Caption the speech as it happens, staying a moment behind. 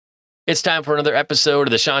It's time for another episode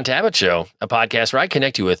of The Sean Tabbitt Show, a podcast where I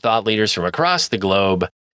connect you with thought leaders from across the globe,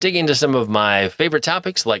 dig into some of my favorite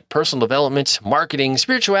topics like personal development, marketing,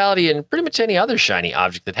 spirituality, and pretty much any other shiny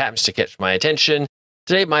object that happens to catch my attention.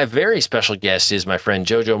 Today, my very special guest is my friend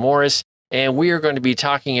Jojo Morris, and we are going to be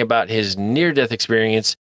talking about his near-death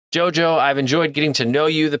experience. Jojo, I've enjoyed getting to know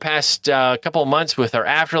you the past couple of months with our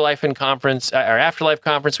Afterlife conference.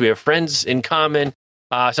 We have friends in common.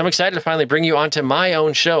 So I'm excited to finally bring you onto my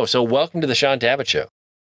own show. So welcome to the Sean Tabbitt Show.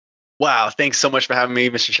 Wow. Thanks so much for having me,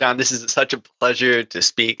 Mr. Sean. This is such a pleasure to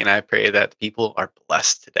speak, and I pray that people are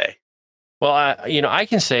blessed today. Well, I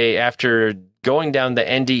can say after going down the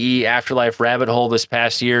NDE Afterlife rabbit hole this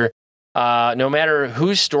past year, no matter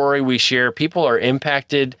whose story we share, people are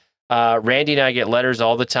impacted. Randy and I get letters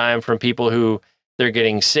all the time from people who they're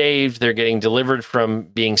getting saved, they're getting delivered from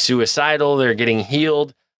being suicidal, they're getting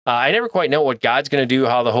healed. I never quite know what God's going to do,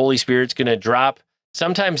 how the Holy Spirit's going to drop,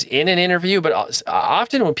 sometimes in an interview, but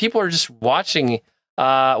often when people are just watching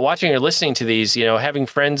or listening to these, having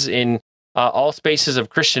friends in all spaces of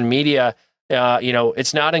Christian media,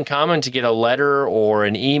 it's not uncommon to get a letter or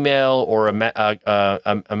an email or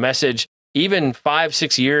a message, even 5,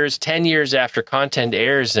 6 years, 10 years after content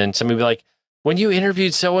airs, and somebody be like, when you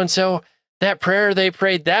interviewed so-and-so, that prayer they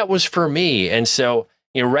prayed, that was for me. And so,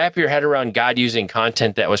 wrap your head around God using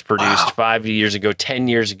content that was produced 5 years ago, 10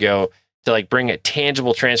 years ago to bring a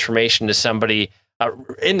tangible transformation to somebody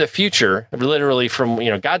in the future, literally from,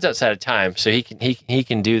 God's outside of time. So he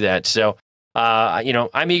can do that. So,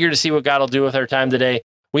 I'm eager to see what God will do with our time today.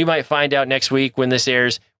 We might find out next week when this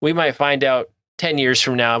airs. We might find out 10 years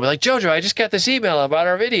from now. I'll be like, Jojo, I just got this email about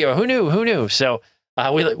our video. Who knew? So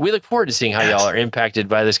we look forward to seeing how y'all are impacted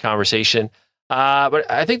by this conversation.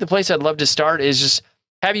 But I think the place I'd love to start is just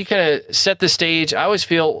have you kind of set the stage. I always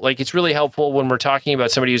feel like it's really helpful when we're talking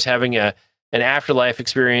about somebody who's having an afterlife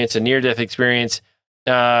experience, a near-death experience,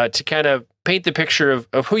 to kind of paint the picture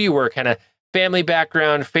of who you were, kind of family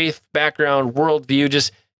background, faith background, worldview.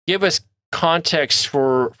 Just give us context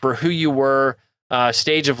for who you were,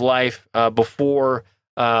 stage of life before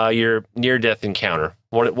your near-death encounter.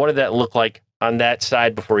 What did that look like on that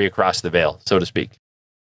side before you crossed the veil, so to speak?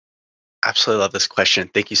 Absolutely love this question.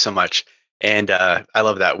 Thank you so much. And I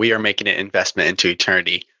love that. We are making an investment into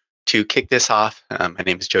eternity. To kick this off, my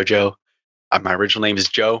name is Jojo. My original name is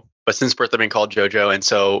Joe, but since birth I've been called Jojo. And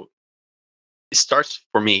so it starts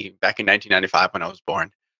for me back in 1995 when I was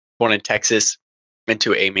born in Texas,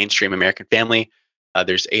 into a mainstream American family.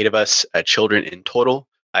 There's 8 of us children in total.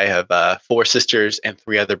 I have 4 sisters and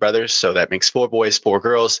 3 other brothers. So that makes 4 boys, 4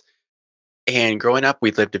 girls. And growing up, we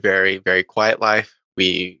lived a very, very quiet life.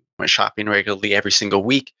 We went shopping regularly every single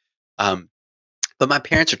week. But my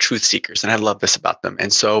parents are truth seekers, and I love this about them.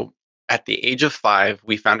 And so at the age of 5,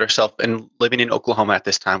 we found ourselves living in Oklahoma at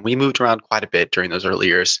this time. We moved around quite a bit during those early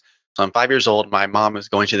years. So I'm 5 years old. My mom is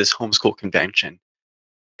going to this homeschool convention,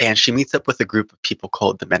 and she meets up with a group of people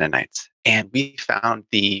called the Mennonites. And we found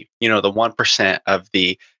the 1% of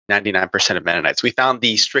the 99% of Mennonites. We found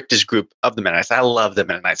the strictest group of the Mennonites. I love the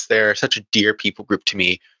Mennonites. They're such a dear people group to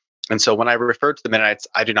me. And so when I refer to the Mennonites,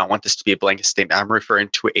 I do not want this to be a blanket statement. I'm referring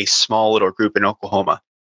to a small little group in Oklahoma.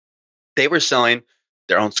 They were selling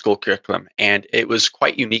their own school curriculum, and it was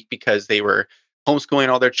quite unique because they were homeschooling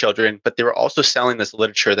all their children, but they were also selling this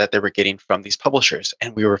literature that they were getting from these publishers.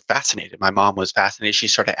 And we were fascinated. My mom was fascinated. She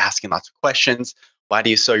started asking lots of questions. Why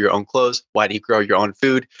do you sew your own clothes? Why do you grow your own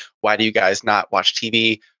food? Why do you guys not watch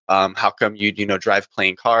TV? How come you drive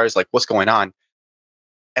plane cars? Like, what's going on?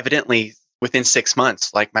 Evidently, within 6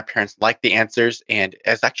 months, my parents liked the answers, and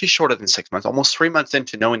it's actually shorter than 6 months, almost 3 months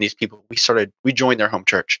into knowing these people, we joined their home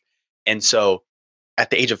church. And so at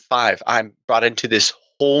the age of 5, I'm brought into this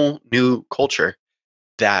whole new culture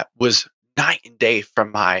that was night and day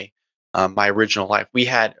from my original life.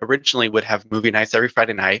 We originally would have movie nights every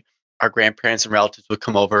Friday night. Our grandparents and relatives would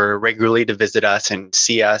come over regularly to visit us and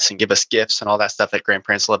see us and give us gifts and all that stuff that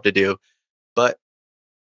grandparents love to do. But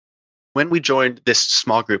when we joined this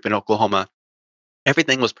small group in Oklahoma,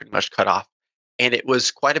 everything was pretty much cut off. And it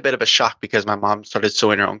was quite a bit of a shock because my mom started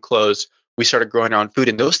sewing her own clothes. We started growing our own food,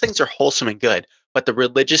 and those things are wholesome and good. But the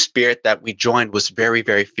religious spirit that we joined was very,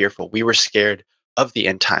 very fearful. We were scared of the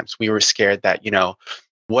end times. We were scared that,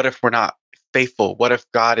 what if we're not faithful? What if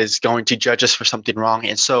God is going to judge us for something wrong?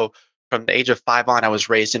 And so from the age of 5 on, I was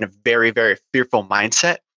raised in a very, very fearful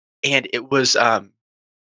mindset. And it was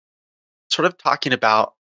sort of talking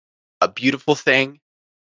about a beautiful thing,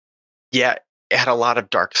 yet it had a lot of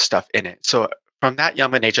dark stuff in it. So from that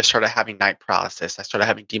young age, I started having night paralysis. I started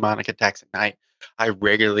having demonic attacks at night. I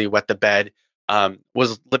regularly wet the bed.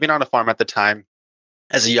 Was living on a farm at the time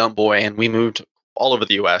as a young boy, and we moved all over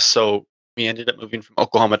the US. So we ended up moving from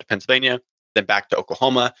Oklahoma to Pennsylvania, then back to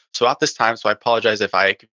Oklahoma. So at this time, so I apologize if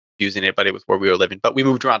I confuse anybody with where we were living, but we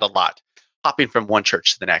moved around a lot, hopping from one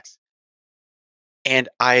church to the next. And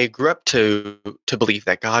I grew up to believe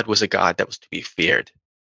that God was a God that was to be feared,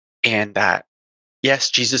 and that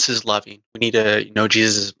yes, Jesus is loving. We need to know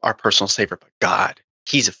Jesus is our personal savior, but God,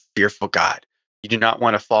 He's a fearful God. You do not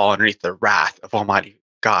want to fall underneath the wrath of Almighty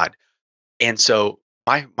God. And so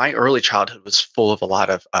my early childhood was full of a lot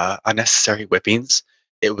of unnecessary whippings.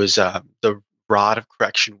 It was the rod of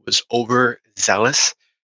correction was overzealous,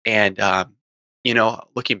 and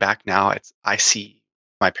looking back now, I see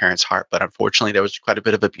my parents' heart, but unfortunately, there was quite a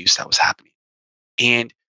bit of abuse that was happening.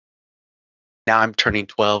 And now I'm turning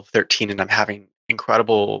 12, 13, and I'm having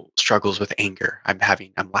incredible struggles with anger. I'm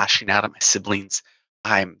lashing out at my siblings.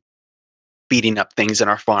 I'm beating up things in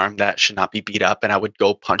our farm that should not be beat up. And I would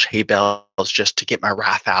go punch hay bales just to get my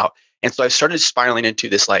wrath out. And so I started spiraling into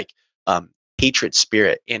this hatred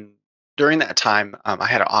spirit. And during that time, I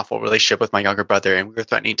had an awful relationship with my younger brother, and we were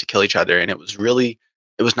threatening to kill each other. And it was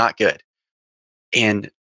not good.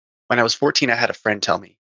 And when I was 14, I had a friend tell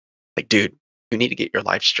me, like, dude, you need to get your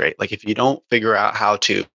life straight. Like, if you don't figure out how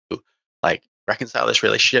to reconcile this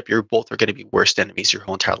relationship, you're both are going to be worst enemies your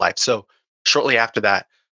whole entire life. So shortly after that,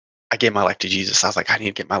 I gave my life to Jesus. I was like, I need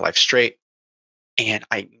to get my life straight. And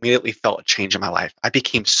I immediately felt a change in my life. I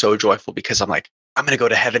became so joyful because I'm like, I'm going to go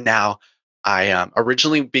to heaven now. I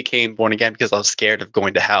originally became born again because I was scared of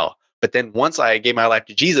going to hell. But then once I gave my life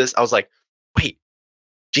to Jesus, I was like, wait,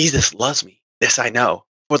 Jesus loves me. This I know,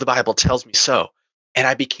 for the Bible tells me so. And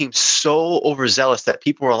I became so overzealous that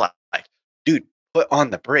people were like, dude, put on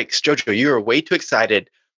the brakes. Jojo, you were way too excited.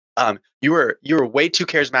 You were way too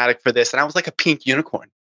charismatic for this. And I was like a pink unicorn.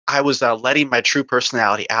 I was letting my true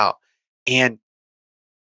personality out. And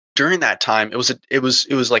during that time, it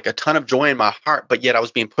was like a ton of joy in my heart, but yet I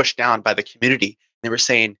was being pushed down by the community. They were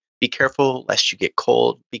saying, "Be careful lest you get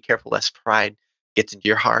cold. Be careful lest pride gets into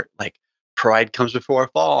your heart. Like pride comes before a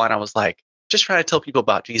fall." And I was like, just trying to tell people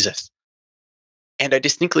about Jesus. And I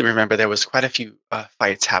distinctly remember there was quite a few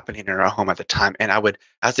fights happening in our home at the time. And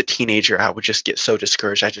as a teenager, I would just get so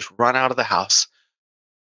discouraged. I just run out of the house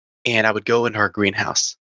and I would go into our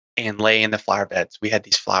greenhouse and lay in the flower beds. We had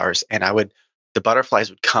these flowers, and the butterflies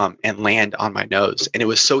would come and land on my nose. And it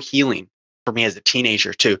was so healing for me as a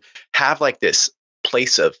teenager to have like this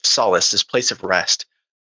place of solace, this place of rest.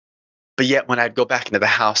 But yet when I'd go back into the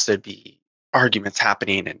house, there'd be arguments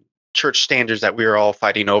happening and church standards that we were all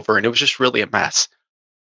fighting over. And it was just really a mess.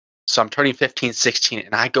 So I'm turning 15, 16,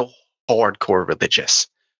 and I go hardcore religious.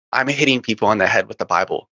 I'm hitting people on the head with the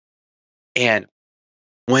Bible. And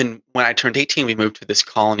when I turned 18, we moved to this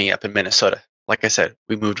colony up in Minnesota. Like I said,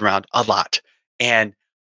 we moved around a lot. And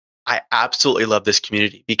I absolutely love this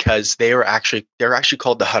community because they're actually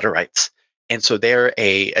called the Hutterites. And so they're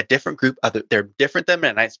a different group. They're different than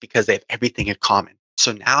Mennonites because they have everything in common.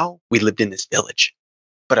 So now we lived in this village.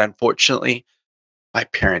 But unfortunately, my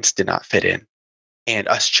parents did not fit in. And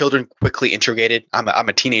us children quickly integrated. I'm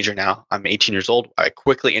a teenager now. I'm 18 years old. I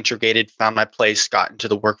quickly integrated, found my place, got into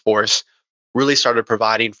the workforce, really started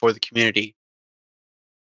providing for the community.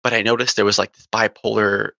 But I noticed there was like this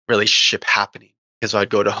bipolar relationship happening because I'd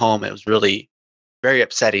go to home. It was really very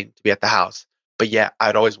upsetting to be at the house. But yet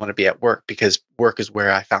I'd always want to be at work because work is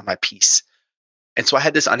where I found my peace. And so I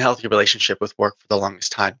had this unhealthy relationship with work for the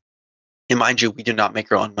longest time. And mind you, we did not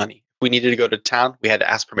make our own money. If we needed to go to town, we had to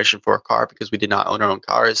ask permission for a car because we did not own our own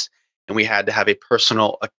cars. And we had to have a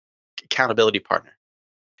personal accountability partner.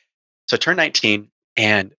 So I turned 19,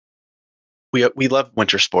 and we love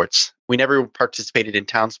winter sports. We never participated in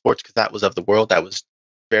town sports because that was of the world. That was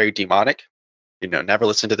very demonic. Never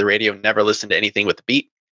listened to the radio, never listened to anything with the beat.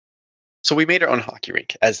 So we made our own hockey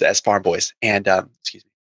rink as farm boys. And excuse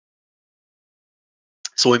me.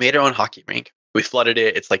 So we made our own hockey rink. We flooded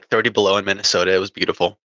it. It's like 30 below in Minnesota. It was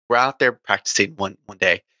beautiful. We're out there practicing one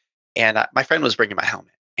day, and my friend was bringing my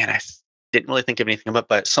helmet, and I didn't really think of anything of it,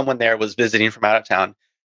 but someone there was visiting from out of town,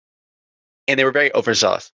 and they were very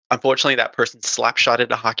overzealous. Unfortunately, that person slap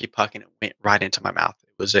shotted a hockey puck, and it went right into my mouth.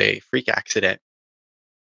 It was a freak accident.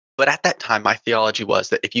 But at that time, my theology was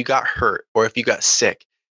that if you got hurt or if you got sick,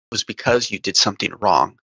 it was because you did something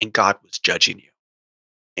wrong and God was judging you.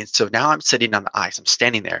 And so now I'm sitting on the ice. I'm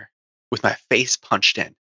standing there with my face punched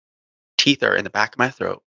in. Teeth are in the back of my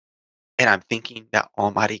throat. And I'm thinking that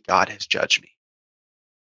Almighty God has judged me.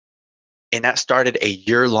 And that started a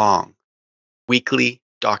year-long weekly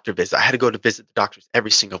doctor visit. I had to go to visit the doctors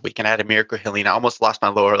every single week. And I had a miracle healing. I almost lost my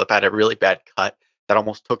lower lip. I had a really bad cut that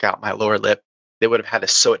almost took out my lower lip. They would have had to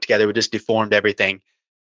sew it together. It would just deformed everything.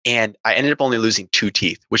 And I ended up only losing 2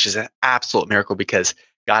 teeth, which is an absolute miracle because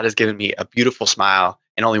God has given me a beautiful smile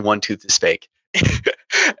and only one tooth is fake.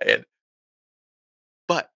 And,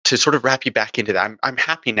 but to sort of wrap you back into that, I'm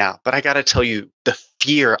happy now, but I got to tell you, the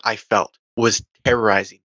fear I felt was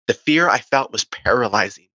terrorizing. The fear I felt was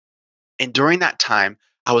paralyzing. And during that time,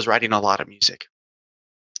 I was writing a lot of music.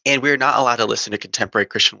 And we were not allowed to listen to contemporary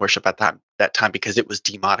Christian worship at that time because it was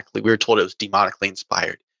demonically. We were told it was demonically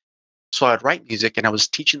inspired. So I would write music, and I was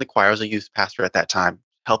teaching the choir as a youth pastor at that time,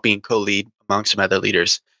 helping co-lead among some other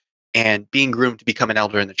leaders, and being groomed to become an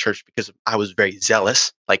elder in the church because I was very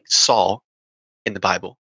zealous, like Saul in the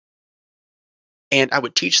Bible. And I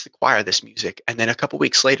would teach the choir this music, and then a couple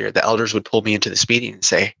weeks later, the elders would pull me into this meeting and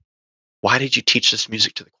say, "Why did you teach this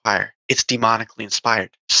music to the choir? It's demonically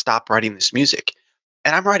inspired. Stop writing this music."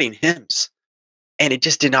 And I'm writing hymns. And it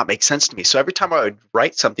just did not make sense to me. So every time I would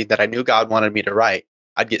write something that I knew God wanted me to write,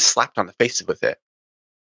 I'd get slapped on the face with it.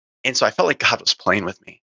 And so I felt like God was playing with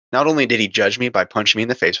me. Not only did he judge me by punching me in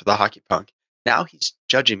the face with a hockey puck, now he's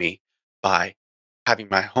judging me by having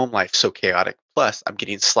my home life so chaotic. Plus, I'm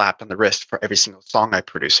getting slapped on the wrist for every single song I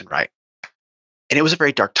produce and write. And it was a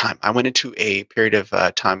very dark time. I went into a period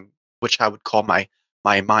of time which I would call my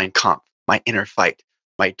mind comp, my inner fight,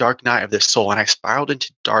 my dark night of the soul, and I spiraled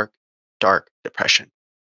into dark depression.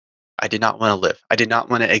 I did not want to live. I did not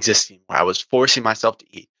want to exist anymore. I was forcing myself to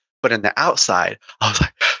eat. But in the outside, I was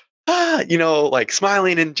like, like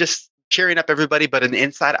smiling and just cheering up everybody. But in the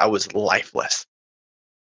inside, I was lifeless,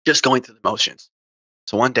 just going through the motions.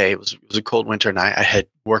 So one day, it was a cold winter night. I had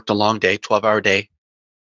worked a long day, 12-hour day,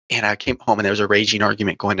 and I came home and there was a raging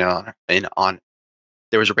argument going on.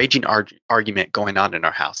 There was a raging argument going on in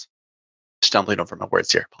our house. Stumbling over my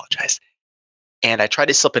words here, apologize. And I tried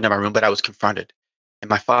to slip into my room, but I was confronted. And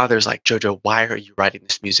my father's like, "Jojo, why are you writing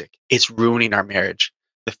this music? It's ruining our marriage.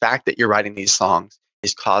 The fact that you're writing these songs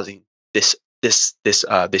is causing this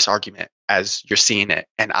argument as you're seeing it."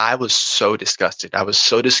 And I was so disgusted. I was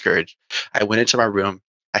so discouraged. I went into my room.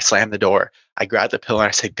 I slammed the door. I grabbed the pillow and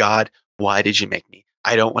I said, "God, why did you make me?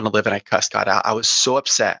 I don't want to live." And I cussed God out. I was so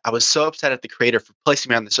upset. I was so upset at the Creator for placing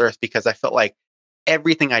me on this earth because I felt like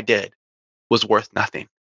everything I did was worth nothing.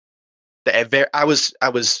 I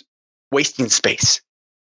was wasting space.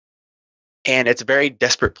 And it's a very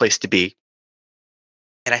desperate place to be.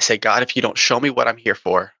 And I said, "God, if you don't show me what I'm here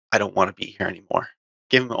for, I don't want to be here anymore."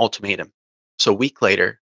 Give him an ultimatum. So a week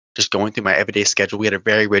later, just going through my everyday schedule, we had a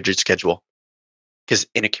very rigid schedule because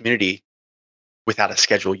in a community without a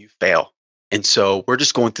schedule, you fail. And so we're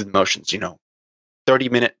just going through the motions,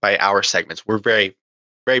 30-minute by hour segments. We're very,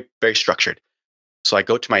 very, very structured. So I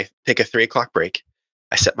take a 3 o'clock break.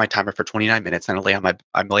 I set my timer for 29 minutes and I lay on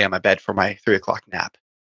my bed for my 3 o'clock nap.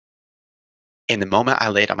 And the moment I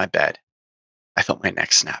laid on my bed, I felt my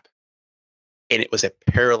neck snap. And it was a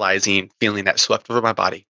paralyzing feeling that swept over my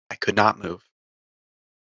body. I could not move.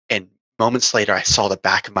 And moments later, I saw the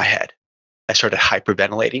back of my head. I started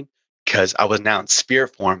hyperventilating because I was now in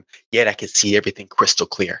spirit form, yet I could see everything crystal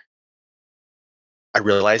clear. I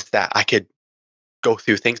realized that I could go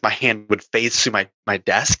through things. My hand would phase through my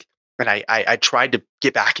desk. And I tried to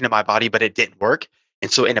get back into my body, but it didn't work.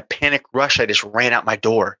 And so in a panic rush, I just ran out my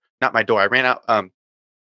door. Not my door. I ran out,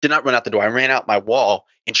 did not run out the door. I ran out my wall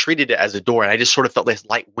and treated it as a door. And I just sort of felt this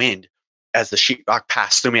light wind as the sheetrock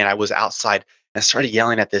passed through me and I was outside. And I started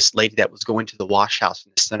yelling at this lady that was going to the wash house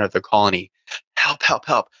in the center of the colony. "Help, help,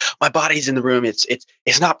 help. My body's in the room. It's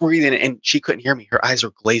not breathing." And she couldn't hear me. Her eyes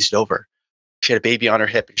were glazed over. She had a baby on her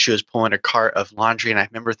hip and she was pulling a cart of laundry. And I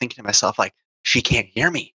remember thinking to myself, like, she can't hear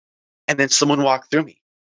me. And then someone walked through me.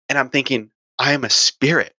 And I'm thinking, I am a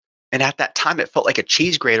spirit. And at that time, it felt like a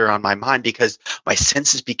cheese grater on my mind because my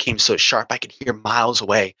senses became so sharp. I could hear miles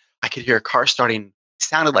away. I could hear a car starting,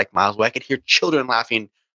 sounded like miles away. I could hear children laughing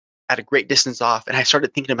at a great distance off. And I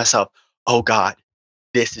started thinking to myself, "Oh God,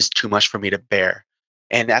 this is too much for me to bear."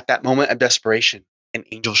 And at that moment of desperation, an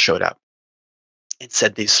angel showed up and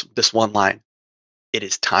said this one line: "It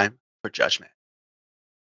is time for judgment."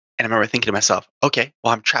 And I remember thinking to myself, okay,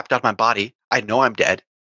 well, I'm trapped out of my body. I know I'm dead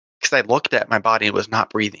because I looked at my body and it was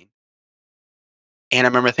not breathing. And I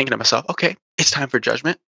remember thinking to myself, okay, it's time for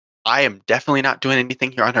judgment. I am definitely not doing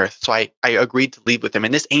anything here on earth. So I agreed to leave with him.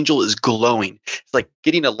 And this angel is glowing. It's like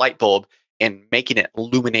getting a light bulb and making it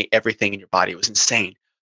illuminate everything in your body. It was insane.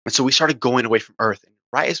 And so we started going away from earth. And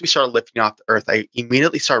right as we started lifting off the earth, I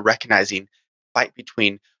immediately started recognizing the fight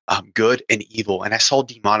between good and evil. And I saw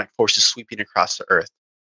demonic forces sweeping across the earth,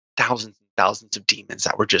 thousands and thousands of demons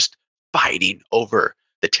that were just fighting over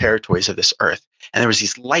the territories of this earth. And there was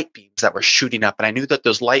these light beams that were shooting up. And I knew that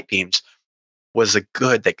those light beams was the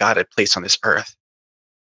good that God had placed on this earth.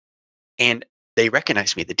 And they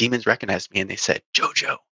recognized me. The demons recognized me and they said,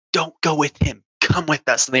 Jojo, don't go with him. Come with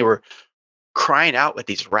us. And they were crying out with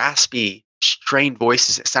these raspy, strained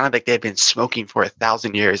voices. It sounded like they had been smoking for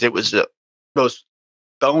 1,000 years. It was the most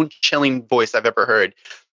bone chilling voice I've ever heard.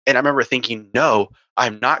 And I remember thinking, no,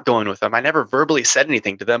 I'm not going with them. I never verbally said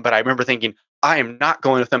anything to them, but I remember thinking, I am not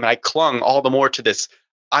going with them. And I clung all the more to this,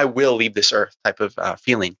 I will leave this earth type of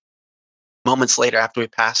feeling. Moments later, after we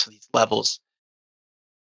passed these levels,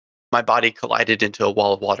 my body collided into a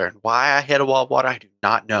wall of water. And why I hit a wall of water, I do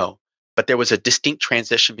not know. But there was a distinct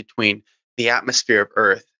transition between the atmosphere of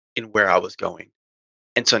Earth and where I was going.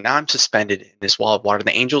 And so now I'm suspended in this wall of water.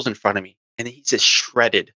 The angel's in front of me, and he's this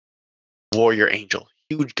shredded warrior angel,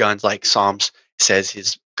 huge guns, like Psalms says,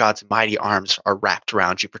 his God's mighty arms are wrapped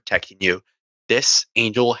around you, protecting you. This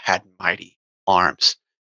angel had mighty arms.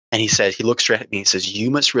 And he says, he looks straight at me and says, you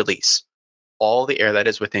must release all the air that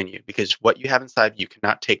is within you, because what you have inside you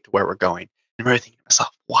cannot take to where we're going. And I remember thinking to myself,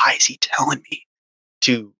 why is he telling me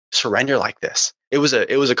to surrender like this? It was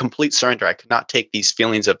a complete surrender. I could not take these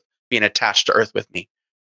feelings of being attached to earth with me.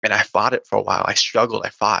 And I fought it for a while. I struggled, I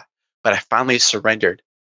fought, but I finally surrendered.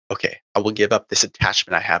 Okay, I will give up this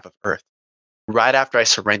attachment I have of earth. Right after I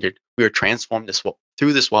surrendered, we were transformed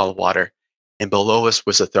through this wall of water, and below us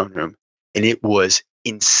was the throne room. And it was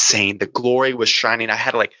insane. The glory was shining. I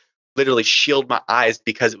had to literally shield my eyes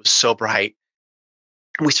because it was so bright.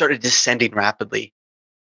 And we started descending rapidly.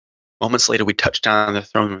 Moments later, we touched down on the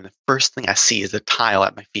throne room. The first thing I see is a tile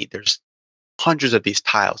at my feet. There's hundreds of these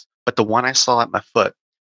tiles, but the one I saw at my foot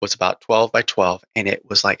was about 12 by 12. And it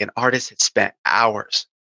was like an artist had spent hours,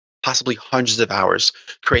 possibly hundreds of hours,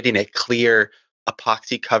 creating a clear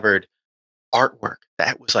epoxy covered artwork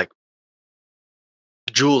that was like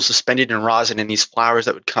jewels suspended in rosin and these flowers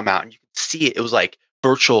that would come out. And you could see it. It was like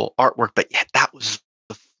virtual artwork, but yet that was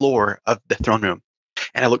the floor of the throne room.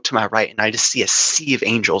 And I look to my right and I just see a sea of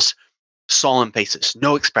angels, solemn faces,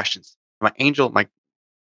 no expressions. The angel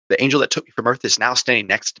that took me from earth is now standing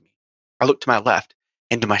next to me. I look to my left,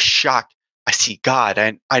 and to my shock, I see God.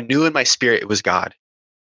 And I knew in my spirit it was God,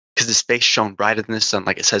 because his face shone brighter than the sun,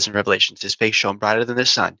 like it says in Revelations. His face shone brighter than the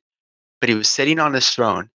sun. But he was sitting on his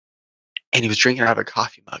throne, and he was drinking out of a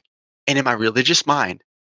coffee mug. And in my religious mind,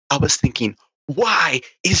 I was thinking, why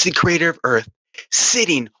is the creator of earth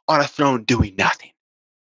sitting on a throne doing nothing?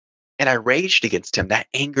 And I raged against him. That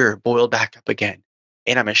anger boiled back up again.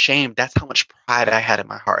 And I'm ashamed. That's how much pride I had in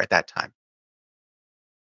my heart at that time.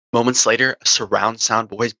 Moments later, a surround sound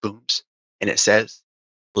voice booms, and it says,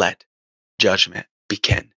 let judgment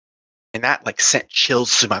begin. And that sent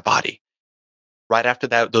chills through my body. Right after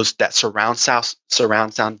that, that surround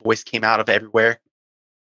sound voice came out of everywhere.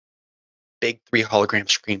 Big 3 hologram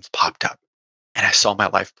screens popped up. And I saw my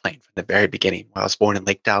life playing from the very beginning. When I was born in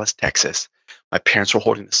Lake Dallas, Texas, my parents were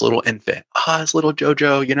holding this little infant, this little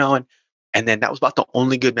JoJo, and then that was about the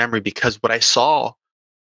only good memory, because what I saw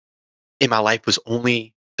in my life was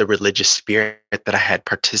only the religious spirit that I had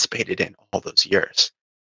participated in all those years.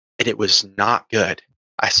 And it was not good.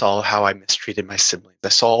 I saw how I mistreated my siblings. I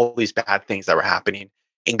saw all these bad things that were happening.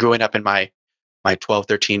 And growing up in my 12,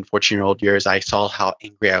 13, 14-year-old years, I saw how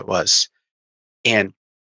angry I was. And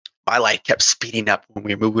my life kept speeding up when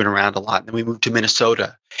we were moving around a lot. And then we moved to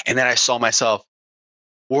Minnesota. And then I saw myself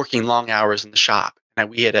working long hours in the shop. And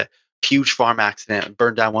we had a huge farm accident and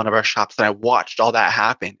burned down one of our shops. And I watched all that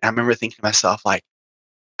happen. And I remember thinking to myself, I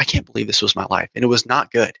can't believe this was my life. And it was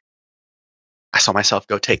not good. I saw myself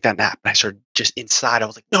go take that nap. And I started just inside. I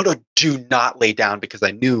was like, no, do not lay down, because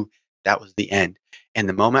I knew that was the end. And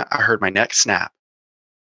the moment I heard my neck snap,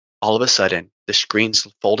 all of a sudden, the screens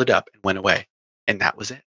folded up and went away. And that was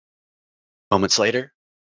it. Moments later.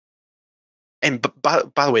 And by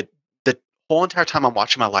the way, the whole entire time I'm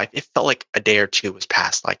watching my life, it felt like a day or two was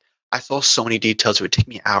passed. I saw so many details. It would take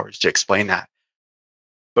me hours to explain that.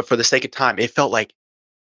 But for the sake of time, it felt like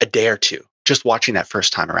a day or two just watching that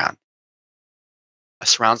first time around. A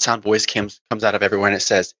surround sound voice comes out of everywhere, and it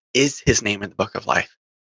says, is his name in the book of life?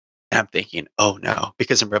 And I'm thinking, oh no,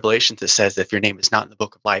 because in Revelations it says if your name is not in the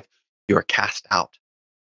book of life, you are cast out.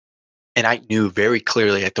 And I knew very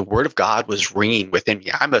clearly that the word of God was ringing within me.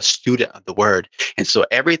 I'm a student of the word. And so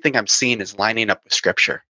everything I'm seeing is lining up with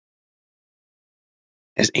scripture.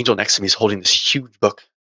 And his angel next to me is holding this huge book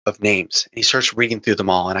of names. And he starts reading through them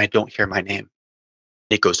all, and I don't hear my name.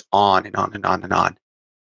 It goes on and on and on and on.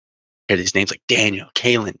 I hear these names like Daniel,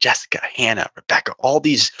 Kaylin, Jessica, Hannah, Rebecca, all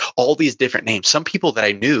these different names. Some people that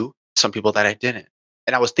I knew, some people that I didn't.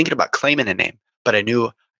 And I was thinking about claiming a name, but I knew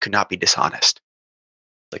I could not be dishonest.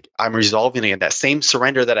 I'm resolving again. That same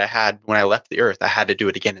surrender that I had when I left the earth, I had to do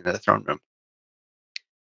it again in the throne room.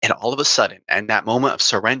 And all of a sudden, in that moment of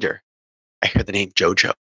surrender, I hear the name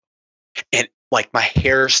JoJo. And like my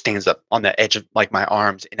hair stands up on the edge of like my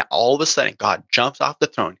arms. And all of a sudden, God jumps off the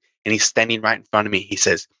throne and he's standing right in front of me. He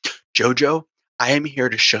says, JoJo, I am here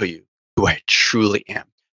to show you who I truly am.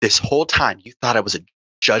 This whole time, you thought I was a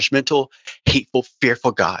judgmental, hateful,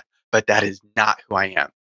 fearful God, but that is not who I am.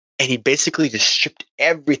 And he basically just stripped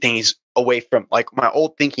everything away from like my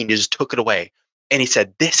old thinking, he just took it away. And he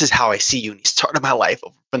said, this is how I see you. And he started my life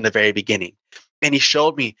over from the very beginning. And he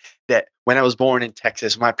showed me that when I was born in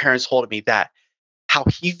Texas, my parents told me that how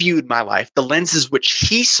he viewed my life, the lenses which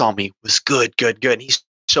he saw me was good, good, good. And he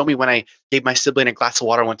showed me when I gave my sibling a glass of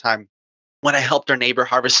water one time, when I helped our neighbor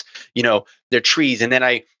harvest, their trees, and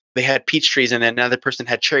then they had peach trees, and then another person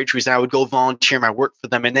had cherry trees, and I would go volunteer my work for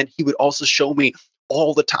them. And then he would also show me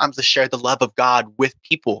all the times to share the love of God with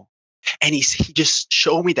people. And he just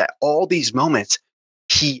showed me that all these moments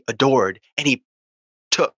he adored and he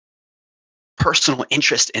took personal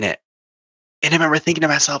interest in it. And I remember thinking to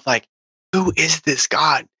myself, like, who is this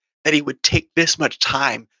God that he would take this much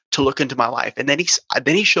time to look into my life? And then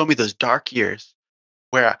he showed me those dark years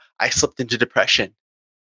where I slipped into depression.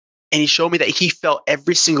 And he showed me that he felt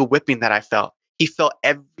every single whipping that I felt. He felt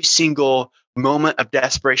every single moment of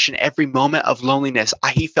desperation, every moment of loneliness.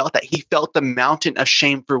 He felt the mountain of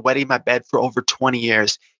shame for wetting my bed for over 20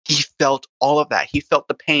 years. He felt all of that. He felt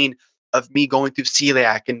the pain of me going through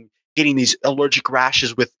celiac and getting these allergic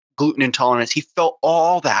rashes with gluten intolerance. He felt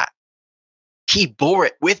all that. He bore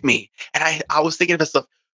it with me. And I was thinking to myself,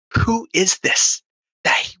 who is this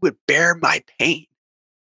that he would bear my pain?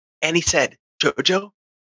 And he said, JoJo,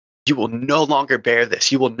 you will no longer bear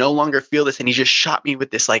this. You will no longer feel this. And he just shot me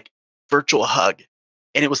with this like virtual hug.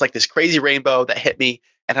 And it was like this crazy rainbow that hit me.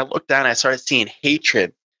 And I looked down and I started seeing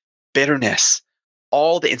hatred, bitterness,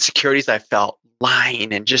 all the insecurities I felt,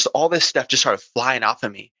 lying, and just all this stuff just started flying off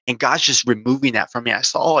of me. And God's just removing that from me. I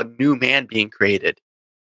saw a new man being created.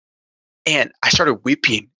 And I started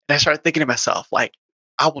weeping. And I started thinking to myself, like,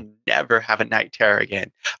 I will never have a night terror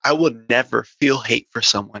again. I will never feel hate for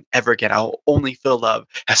someone ever again. I will only feel love.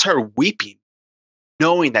 I started weeping,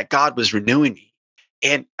 knowing that God was renewing me.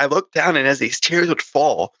 And I looked down, and as these tears would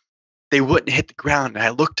fall, they wouldn't hit the ground. And I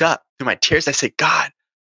looked up through my tears. I said, God,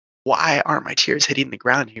 why aren't my tears hitting the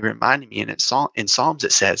ground? He reminded me, and in Psalms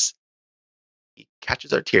it says, he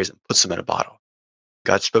catches our tears and puts them in a bottle.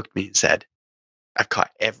 God spoke to me and said, I've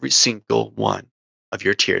caught every single one of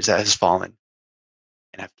your tears that has fallen,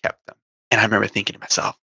 and I've kept them. And I remember thinking to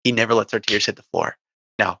myself, he never lets our tears hit the floor.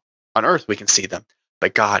 Now, on earth, we can see them,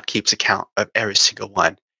 but God keeps account of every single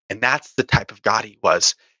one. And that's the type of God he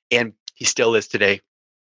was. And he still is today.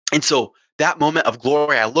 And so that moment of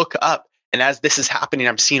glory, I look up, and as this is happening,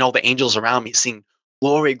 I'm seeing all the angels around me sing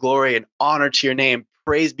glory, glory, and honor to your name.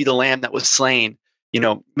 Praise be the Lamb that was slain.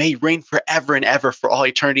 May he reign forever and ever for all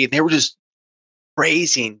eternity. And they were just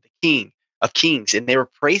praising the King of Kings, and they were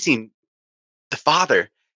praising the Father.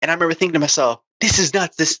 And I remember thinking to myself, this is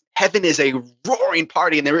nuts. This heaven is a roaring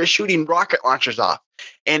party, and they were shooting rocket launchers off,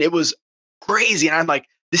 and it was crazy. And I'm like,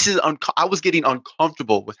 I was getting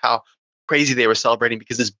uncomfortable with how crazy they were celebrating,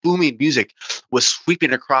 because this booming music was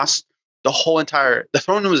sweeping across the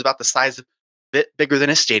throne room was about the size of a bit bigger than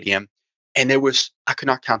a stadium. And I could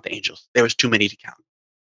not count the angels. There was too many to count,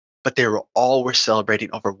 but they were celebrating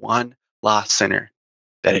over one lost sinner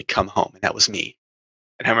that had come home, and that was me.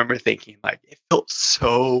 And I remember thinking, like, it felt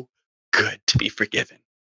so good to be forgiven.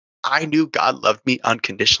 I knew God loved me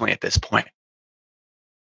unconditionally at this point.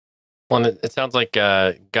 Well, it sounds like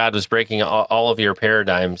God was breaking all of your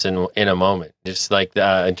paradigms in a moment, just like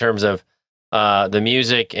in terms of the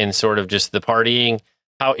music and sort of just the partying,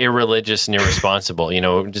 how irreligious and irresponsible,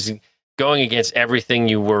 just going against everything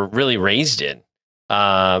you were really raised in.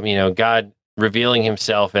 God revealing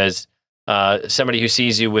himself as somebody who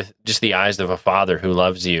sees you with just the eyes of a father who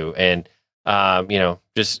loves you, and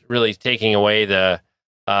just really taking away the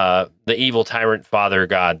evil tyrant father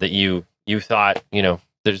God that you thought,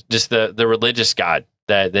 there's just the religious God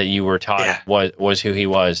that you were taught was who he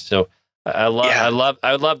was. So I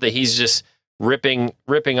love that he's just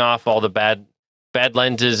ripping off all the bad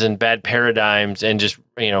lenses and bad paradigms, and just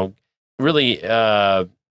really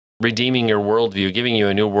redeeming your worldview, giving you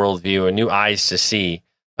a new worldview, a new eyes to see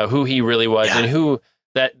who he really was, and who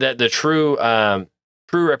that the true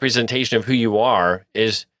representation of who you are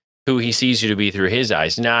is who he sees you to be through his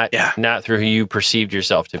eyes, not through who you perceived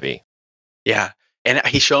yourself to be. Yeah. And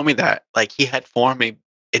he showed me that, like, he had formed me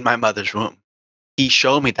in my mother's womb. He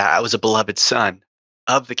showed me that I was a beloved son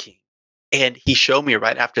of the King. And he showed me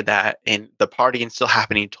right after that, and the partying still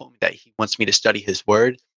happening, he told me that he wants me to study his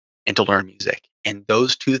word and to learn music. And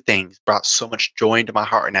those two things brought so much joy into my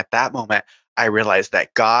heart. And at that moment, I realized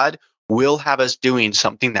that God will have us doing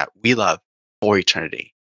something that we love for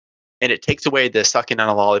eternity. And it takes away the sucking on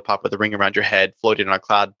a lollipop with a ring around your head, floating on a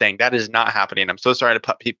cloud thing. That is not happening. I'm so sorry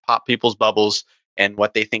to pop people's bubbles and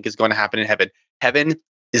what they think is going to happen in heaven. Heaven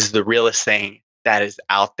is the realest thing that is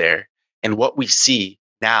out there. And what we see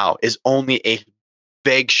now is only a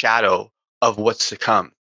vague shadow of what's to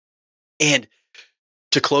come. And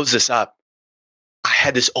to close this up, I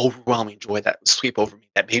had this overwhelming joy that sweep over me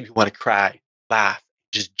that made me want to cry, laugh,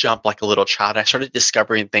 just jump like a little child. I started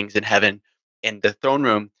discovering things in heaven. In the throne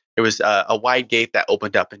room, there was a wide gate that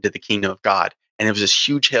opened up into the kingdom of God. And there was this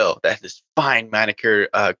huge hill that had this fine manicured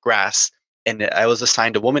grass. And I was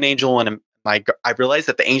assigned a woman angel. And I realized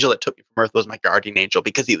that the angel that took me from earth was my guardian angel,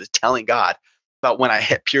 because he was telling God about when I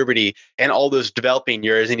hit puberty and all those developing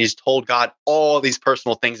years. And he's told God all these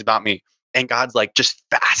personal things about me. And God's like just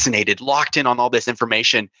fascinated, locked in on all this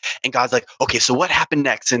information. And God's like, okay, so what happened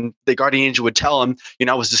next? And the guardian angel would tell him,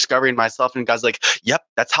 I was discovering myself. And God's like, yep,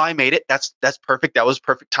 that's how I made it. That's perfect. That was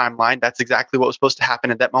perfect timeline. That's exactly what was supposed to happen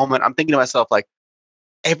at that moment. I'm thinking to myself, like,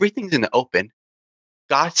 everything's in the open.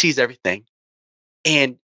 God sees everything.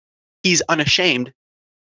 And he's unashamed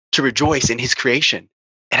to rejoice in his creation.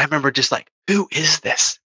 And I remember just like, who is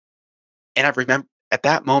this? And I remember at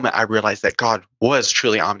that moment, I realized that God was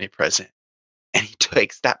truly omnipresent. And he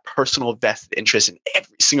takes that personal vested interest in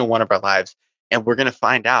every single one of our lives. And we're going to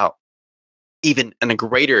find out even in a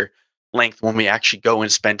greater length when we actually go and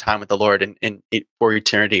spend time with the Lord and for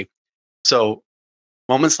eternity. So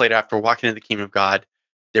moments later, after walking into the kingdom of God,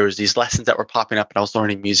 there was these lessons that were popping up, and I was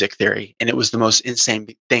learning music theory. And it was the most insane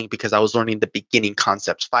thing, because I was learning the beginning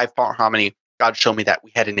concepts. 5-part harmony, God showed me that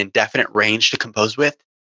we had an indefinite range to compose with,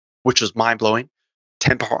 which was mind-blowing.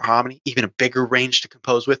 10-part harmony, even a bigger range to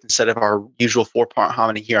compose with instead of our usual 4-part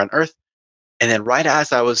harmony here on Earth. And then right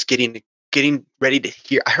as I was getting ready to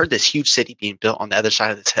hear, I heard this huge city being built on the other side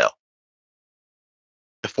of this hill.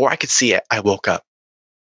 Before I could see it, I woke up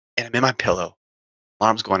and I'm in my pillow.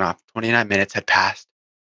 Alarm's going off. 29 minutes had passed.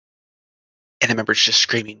 And I remember just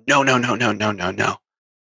screaming, no, no, no, no, no, no, no.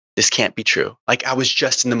 This can't be true. Like, I was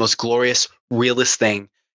just in the most glorious, realest thing.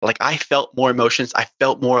 Like, I felt more emotions. I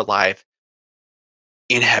felt more alive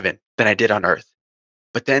in heaven than I did on earth.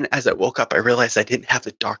 But then as I woke up, I realized I didn't have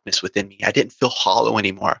the darkness within me. I didn't feel hollow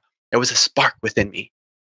anymore. There was a spark within me.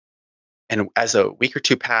 And as a week or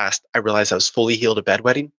two passed, I realized I was fully healed of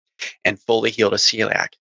bedwetting and fully healed of celiac.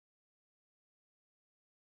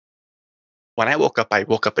 When I woke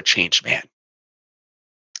up a changed man.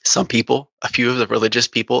 Some people, a few of the religious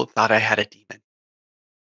people, thought I had a demon.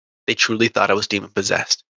 They truly thought I was demon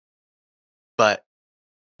possessed. But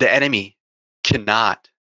the enemy cannot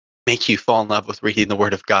make you fall in love with reading the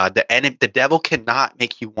word of God. The devil cannot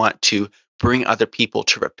make you want to bring other people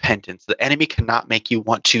to repentance. The enemy cannot make you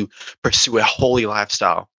want to pursue a holy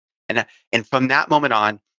lifestyle. And from that moment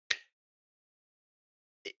on,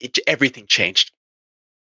 everything changed.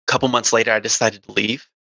 A couple months later, I decided to leave.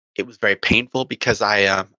 It was very painful, because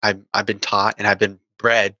I've been taught and I've been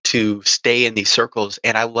bred to stay in these circles,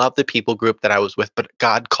 and I love the people group that I was with, but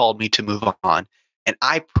God called me to move on. And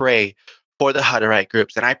I pray for the Hutterite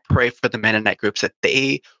groups, and I pray for the Mennonite groups, that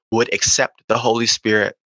they would accept the Holy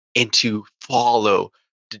Spirit and to follow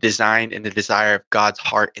the design and the desire of God's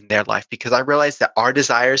heart in their life, because I realize that our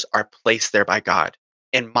desires are placed there by God.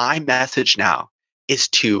 And my message now is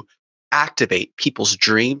to activate people's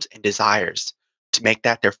dreams and desires to make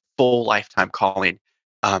that their full lifetime calling.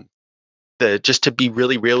 Just to be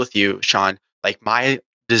really real with you, Sean, like, my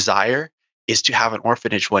desire is to have an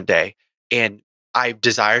orphanage one day, and I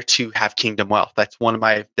desire to have kingdom wealth. That's one of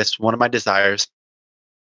my desires.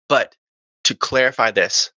 But to clarify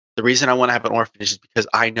this, the reason I want to have an orphanage is because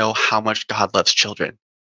I know how much God loves children.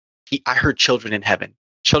 I heard children in heaven,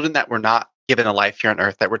 children that were not given a life here on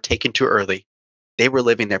earth, that were taken too early. They were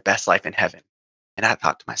living their best life in heaven. And I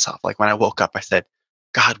thought to myself, like, when I woke up, I said,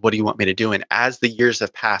 God, what do you want me to do? And as the years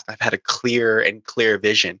have passed, I've had a clearer and clearer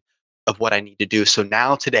vision of what I need to do. So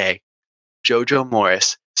now today, Jojo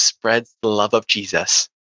Morris spreads the love of Jesus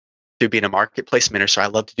through being a marketplace minister. I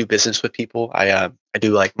love to do business with people. I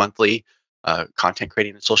do like monthly content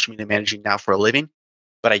creating and social media managing now for a living.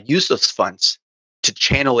 But I use those funds to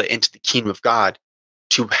channel it into the kingdom of God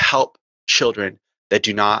to help children that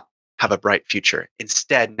do not have a bright future.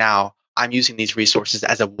 Instead, now I'm using these resources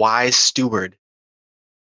as a wise steward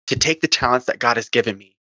to take the talents that God has given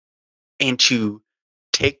me and to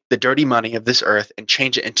take the dirty money of this earth and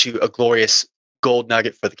change it into a glorious gold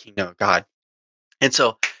nugget for the kingdom of God. And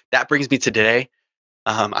so that brings me to today.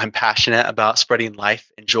 I'm passionate about spreading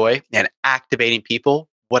life and joy and activating people.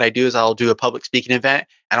 What I do is I'll do a public speaking event,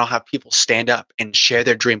 and I'll have people stand up and share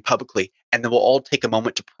their dream publicly and then we'll all take a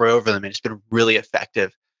moment to pray over them. And it's been really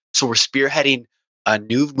effective. So we're spearheading a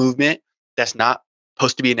new movement that's not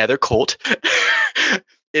supposed to be another cult.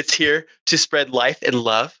 It's here to spread life and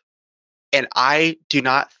love. And I do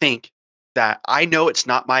not think that I know it's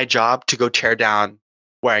not my job to go tear down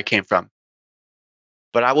where I came from,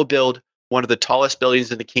 but I will build one of the tallest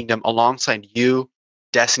buildings in the kingdom alongside you,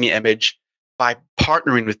 Destiny Image, by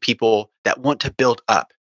partnering with people that want to build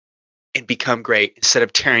up and become great instead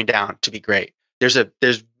of tearing down to be great. There's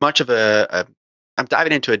much of I'm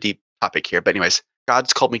diving into a deep topic here, but anyways,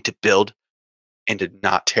 God's called me to build and to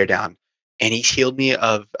not tear down. And he's healed me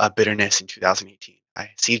of bitterness in 2018.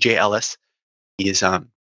 CJ Ellis, he's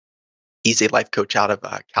a life coach out of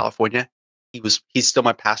California. He's still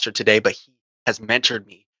my pastor today, but he has mentored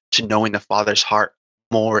me to knowing the Father's heart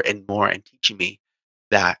more and more and teaching me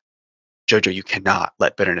that, Jojo, you cannot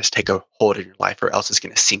let bitterness take a hold in your life or else it's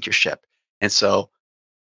going to sink your ship. And so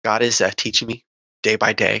God is teaching me day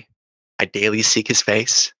by day. I daily seek his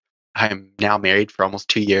face. I'm now married for almost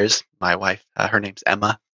 2 years. My wife, her name's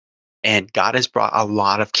Emma. And God has brought a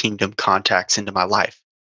lot of kingdom contacts into my life.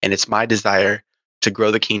 And it's my desire to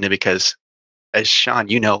grow the kingdom because, as Sean,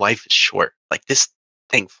 life is short. Like, this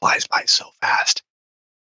thing flies by so fast.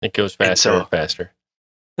 It goes faster and faster.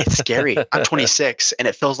 It's scary. I'm 26 and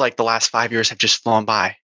it feels like the last 5 years have just flown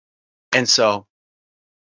by. And so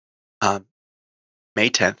May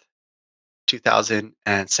 10th,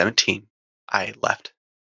 2017, I left.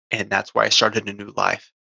 And that's where I started a new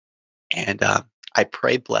life. And I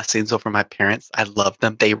prayed blessings over my parents. I loved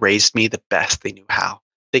them. They raised me the best they knew how.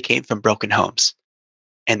 They came from broken homes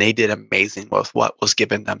and they did amazing with what was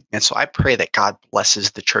given them. And so I pray that God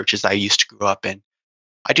blesses the churches I used to grow up in.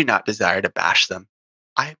 I do not desire to bash them.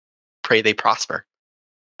 I pray they prosper.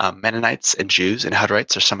 Mennonites and Jews and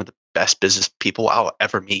Hutterites are some of the best business people I'll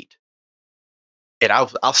ever meet. And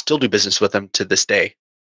I'll still do business with them to this day,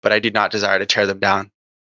 but I do not desire to tear them down.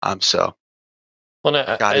 God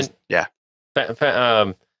is, yeah.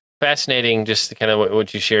 Fascinating, just kind of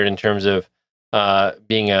what you shared in terms of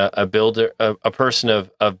being a builder, a person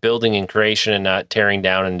of building and creation and not tearing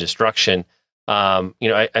down and destruction.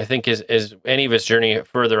 I think as any of us journey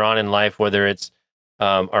further on in life, whether it's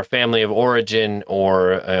our family of origin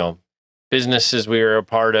or businesses we were a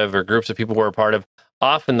part of or groups of people we're a part of,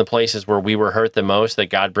 often the places where we were hurt the most, that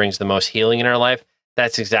God brings the most healing in our life,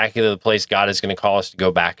 that's exactly the place God is going to call us to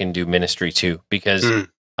go back and do ministry to, because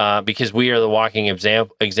we are the walking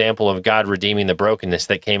example of God redeeming the brokenness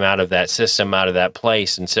that came out of that system, out of that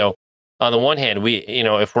place. And so on the one hand,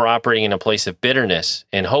 if we're operating in a place of bitterness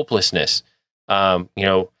and hopelessness,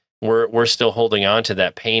 we're still holding on to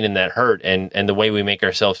that pain and that hurt. And the way we make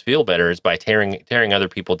ourselves feel better is by tearing other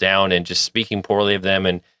people down and just speaking poorly of them.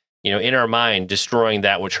 And, in our mind, destroying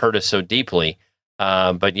that which hurt us so deeply.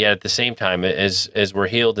 But yet at the same time, as we're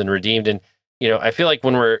healed and redeemed, and, I feel like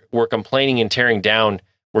when we're complaining and tearing down,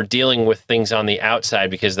 we're dealing with things on the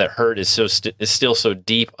outside because that hurt is still so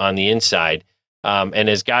deep on the inside. And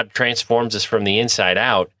as God transforms us from the inside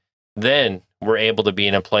out, then we're able to be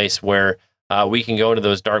in a place where we can go into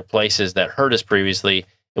those dark places that hurt us previously,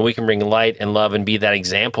 and we can bring light and love and be that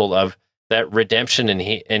example of that redemption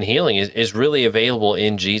and healing is really available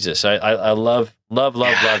in Jesus. I love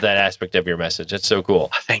that aspect of your message. It's so cool.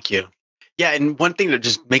 Thank you. Yeah, and one thing that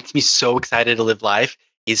just makes me so excited to live life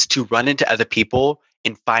is to run into other people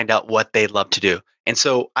and find out what they love to do. And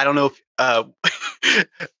so I don't know if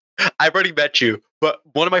I've already met you, but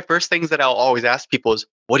one of my first things that I'll always ask people is,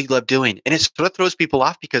 what do you love doing? And it sort of throws people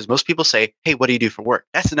off because most people say, hey, what do you do for work?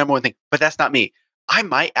 That's the number one thing, but that's not me. I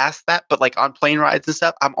might ask that, but like on plane rides and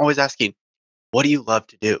stuff, I'm always asking, what do you love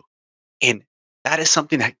to do? And that is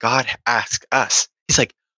something that God asks us. He's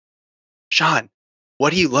like, Sean,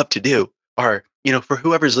 what do you love to do? Or, for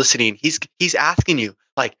whoever's listening, he's asking you,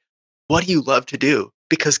 like, what do you love to do?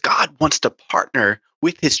 Because God wants to partner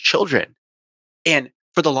with his children. And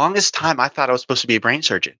for the longest time, I thought I was supposed to be a brain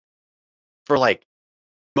surgeon for like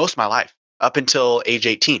most of my life, up until age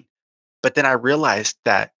 18. But then I realized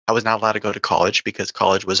that I was not allowed to go to college because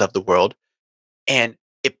college was of the world. And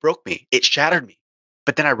it broke me. It shattered me.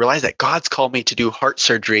 But then I realized that God's called me to do heart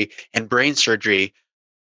surgery and brain surgery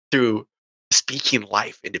through speaking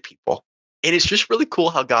life into people. And it's just really cool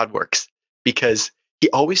how God works, because he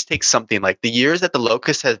always takes something like the years that the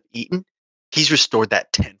locusts have eaten, he's restored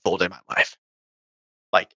that tenfold in my life.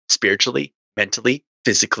 Like spiritually, mentally,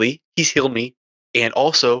 physically, he's healed me. And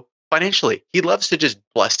also financially, he loves to just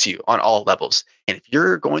bless you on all levels. And if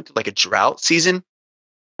you're going through like a drought season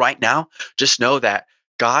right now, just know that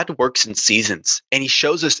God works in seasons, and he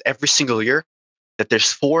shows us every single year that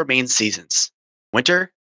there's 4 main seasons: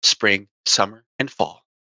 winter, spring, summer, and fall.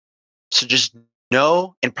 So just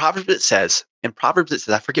know, in Proverbs it says,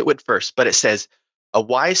 I forget what verse, but it says, a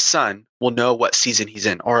wise son will know what season he's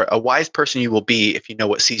in, or a wise person you will be if you know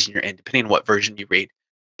what season you're in, depending on what version you read.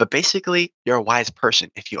 But basically, you're a wise person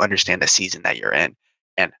if you understand the season that you're in.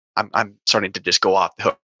 And I'm starting to just go off the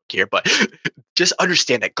hook here, but just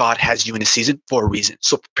understand that God has you in a season for a reason.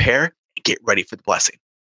 So prepare and get ready for the blessing.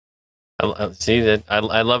 See that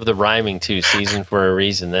I love the rhyming too. Season for a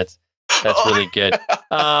reason. That's really good.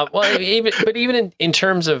 Well, even in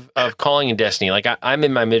terms of calling and destiny, like I'm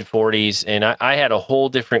in my mid 40s, and I had a whole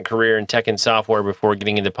different career in tech and software before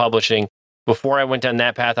getting into publishing. Before I went down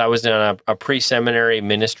that path, I was on a pre-seminary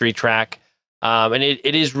ministry track, and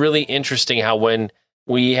it is really interesting how when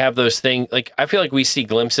we have those things, like I feel like we see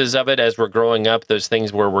glimpses of it as we're growing up. Those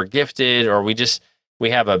things where we're gifted, or we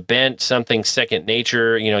have a bent, something second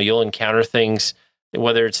nature. You'll encounter things,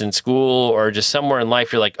 whether it's in school or just somewhere in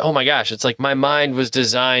life. You're like, oh my gosh, it's like my mind was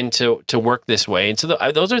designed to work this way. And so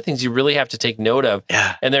those are things you really have to take note of.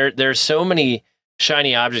 Yeah. And there's so many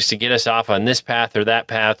shiny objects to get us off on this path or that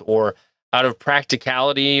path, or out of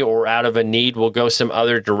practicality or out of a need, we'll go some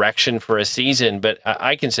other direction for a season. But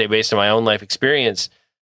I can say, based on my own life experience,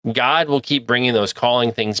 God will keep bringing those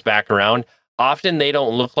calling things back around. Often they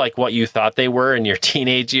don't look like what you thought they were in your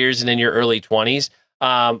teenage years and in your early 20s.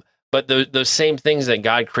 But those same things that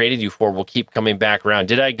God created you for will keep coming back around.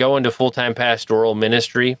 Did I go into full-time pastoral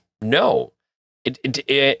ministry? No.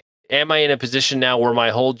 Am I in a position now where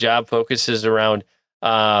my whole job focuses around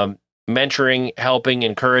mentoring, helping,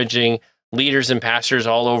 encouraging leaders and pastors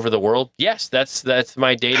all over the world? Yes, that's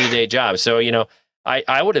my day-to-day job. So,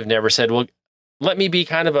 I would have never said, well, let me be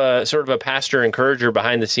kind of a sort of a pastor encourager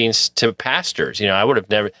behind the scenes to pastors. I would have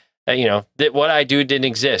never, that what I do didn't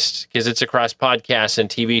exist, because it's across podcasts and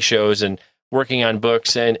TV shows and working on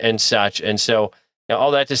books and such. And so all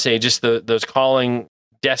that to say, just those calling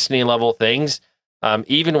destiny level things,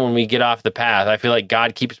 even when we get off the path, I feel like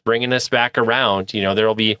God keeps bringing us back around.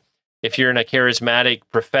 There'll be, if you're in a charismatic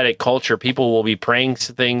prophetic culture, people will be praying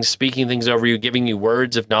things, speaking things over you, giving you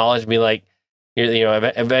words of knowledge, be like,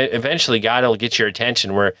 eventually God will get your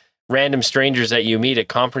attention, where random strangers that you meet at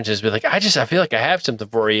conferences be like, I feel like I have something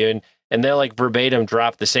for you. And they'll like verbatim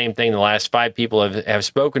drop the same thing the last 5 people have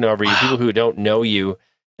spoken over you, people who don't know you.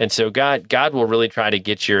 And so God will really try to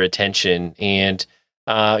get your attention. And,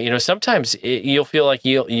 sometimes you'll feel like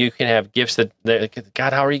you can have gifts that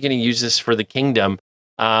God, how are you going to use this for the kingdom?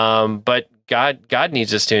 But God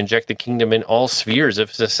needs us to inject the kingdom in all spheres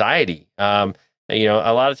of society. A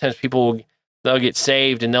lot of times they'll get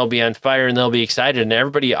saved and they'll be on fire and they'll be excited, and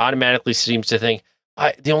everybody automatically seems to think,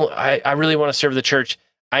 I really want to serve the church.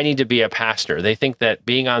 I need to be a pastor. They think that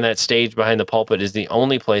being on that stage behind the pulpit is the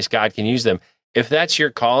only place God can use them. If that's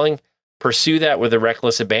your calling, pursue that with a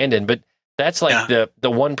reckless abandon. But that's like the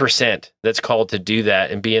 1% that's called to do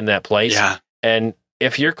that and be in that place. Yeah. And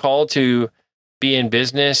if you're called to be in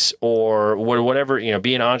business or whatever,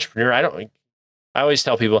 be an entrepreneur, I always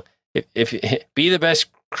tell people, if be the best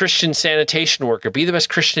Christian sanitation worker, be the best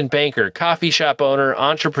Christian banker, coffee shop owner,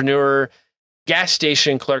 entrepreneur, gas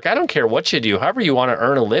station clerk. I don't care what you do, however you want to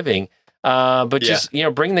earn a living. But just,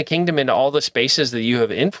 bring the kingdom into all the spaces that you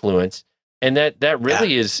have influence. And that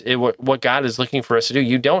really is what God is looking for us to do.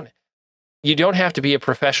 You don't have to be a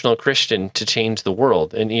professional Christian to change the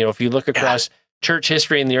world. And, if you look across church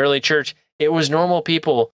history in the early church, it was normal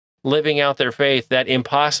people living out their faith that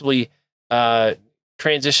impossibly,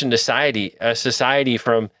 transition society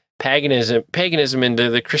from paganism into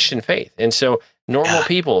the Christian faith. And so normal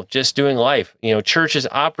people just doing life, churches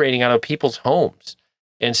operating out of people's homes.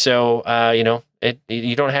 And so,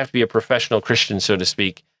 you don't have to be a professional Christian, so to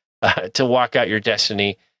speak, to walk out your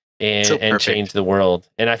destiny and change the world.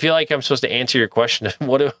 And I feel like I'm supposed to answer your question.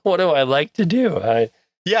 What do I like to do? I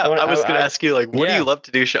was going to ask you, like, what do you love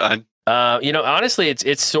to do, Sean? Honestly,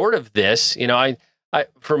 it's sort of this,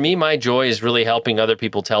 for me, my joy is really helping other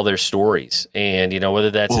people tell their stories. And,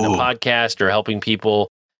 whether that's in a podcast or helping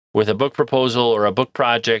people with a book proposal or a book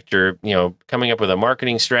project, or, coming up with a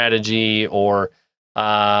marketing strategy, or,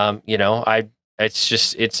 it's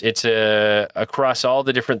across all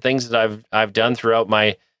the different things that I've done throughout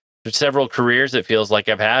my several careers. It feels like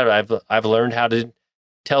I've learned how to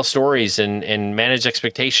tell stories and manage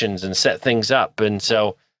expectations and set things up. And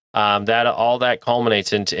so, that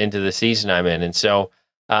culminates into the season I'm in. And so,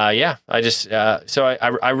 I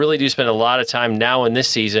really do spend a lot of time now in this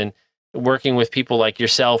season working with people like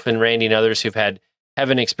yourself and Randy and others who've had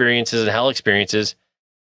heaven experiences and hell experiences.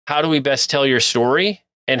 How do we best tell your story,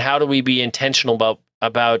 and how do we be intentional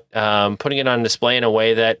about putting it on display in a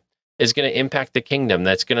way that is going to impact the kingdom,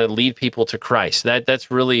 that's going to lead people to Christ?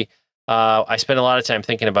 That's really I spend a lot of time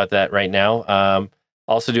thinking about that right now.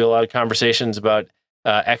 Also do a lot of conversations about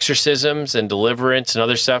exorcisms and deliverance and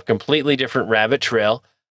other stuff. Completely different rabbit trail.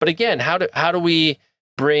 But again, how do we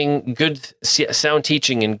bring good sound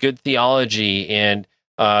teaching and good theology and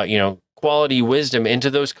quality wisdom into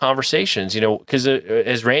those conversations? Because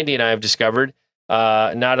as Randy and I have discovered,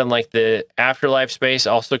 not unlike the afterlife space,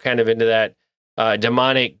 also kind of into that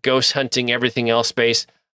demonic ghost hunting, everything else space.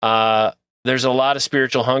 There's a lot of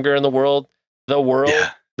spiritual hunger in the world. Yeah.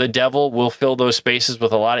 The devil will fill those spaces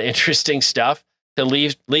with a lot of interesting stuff to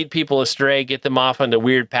lead people astray, get them off onto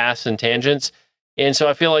weird paths and tangents. And so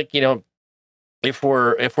I feel like, if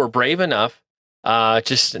we're brave enough,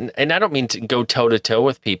 and I don't mean to go toe to toe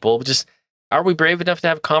with people, but just are we brave enough to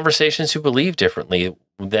have conversations who believe differently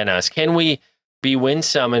than us? Can we be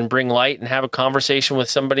winsome and bring light and have a conversation with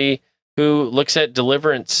somebody who looks at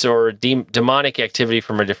deliverance or demonic activity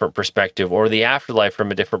from a different perspective, or the afterlife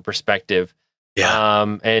from a different perspective?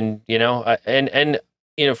 Yeah.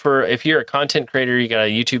 For if you're a content creator, you got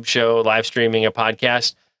a YouTube show, live streaming, a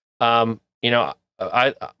podcast. My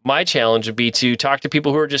challenge would be to talk to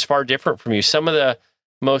people who are just far different from you. Some of the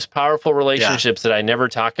most powerful relationships that I never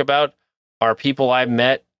talk about are people I've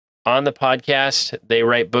met on the podcast. They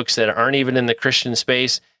write books that aren't even in the Christian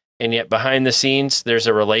space, and yet behind the scenes, there's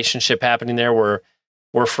a relationship happening there where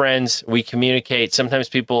we're friends, we communicate. Sometimes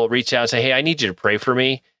people reach out and say, "Hey, I need you to pray for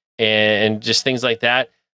me," and just things like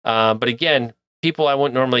that. But again, people I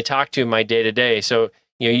wouldn't normally talk to in my day to day. So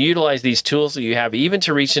utilize these tools that you have, even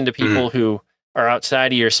to reach into people who are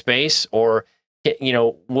outside of your space, or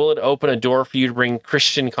will it open a door for you to bring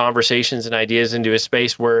Christian conversations and ideas into a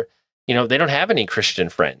space where they don't have any Christian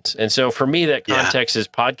friends? And so for me, that context is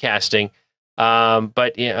podcasting.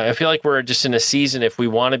 But I feel like we're just in a season, if we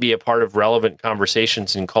want to be a part of relevant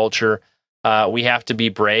conversations in culture, we have to be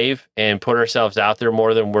brave and put ourselves out there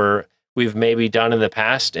more than we've maybe done in the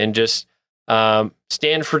past, and just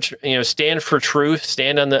stand for truth,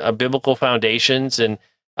 stand on the biblical foundations, and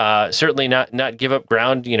certainly not give up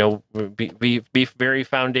ground. Be very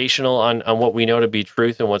foundational on what we know to be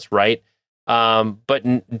truth and what's right. But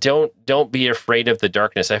don't be afraid of the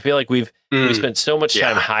darkness. I feel like we spent so much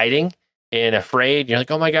time hiding and afraid. You're like,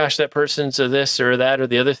 oh my gosh, that person's a this or that or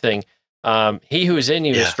the other thing. He who is in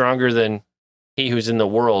you is stronger than he who's in the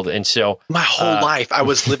world. And so my whole life I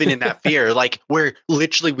was living in that fear. Like, where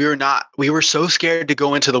literally we were so scared to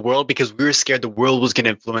go into the world because we were scared the world was going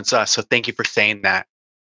to influence us. So thank you for saying that.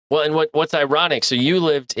 Well, and what's ironic, so you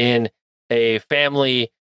lived in a family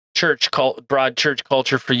broad church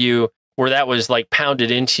culture for you, where that was like pounded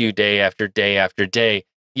into you day after day after day.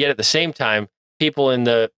 Yet at the same time, people in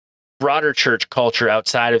the broader church culture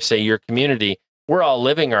outside of, say, your community, we're all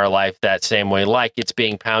living our life that same way, like it's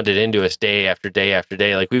being pounded into us day after day after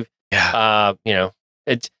day. Like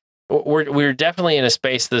we're definitely in a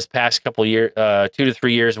space this past couple years, 2 to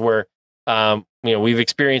 3 years, where we've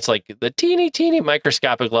experienced like the teeny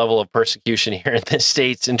microscopic level of persecution here in the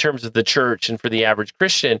States in terms of the church and for the average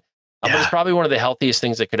Christian. But it's probably one of the healthiest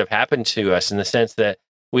things that could have happened to us, in the sense that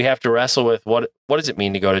we have to wrestle with what does it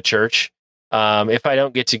mean to go to church? If I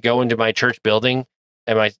don't get to go into my church building,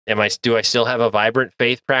 do I still have a vibrant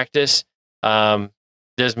faith practice?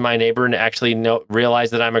 Does my neighbor actually realize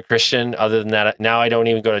that I'm a Christian? Other than that, now I don't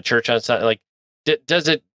even go to church on Sunday. Like, does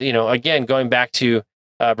it, again, going back to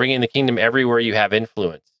bringing the kingdom everywhere you have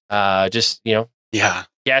influence, gas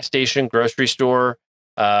station, grocery store,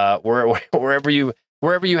 wherever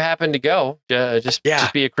you happen to go, just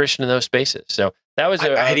be a Christian in those spaces. So that was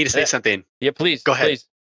I need to say something. Yeah, please. Go ahead. Please.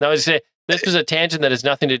 No, I was going to say, this was a tangent that has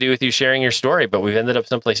nothing to do with you sharing your story, but we've ended up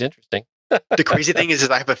someplace interesting. The crazy thing is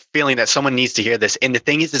I have a feeling that someone needs to hear this. And the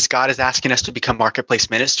thing is God is asking us to become marketplace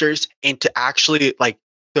ministers, and to actually,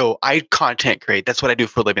 so I content create. That's what I do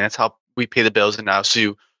for a living. That's how we pay the bills. And now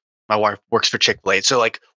Sue, my wife, works for Chick-fil-A. So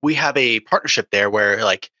we have a partnership there where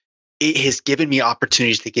it has given me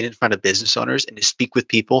opportunities to get in front of business owners and to speak with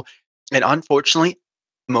people. And unfortunately,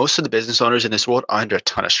 most of the business owners in this world are under a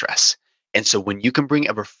ton of stress. And so when you can bring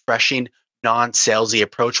a refreshing, non-salesy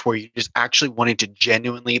approach where you're just actually wanting to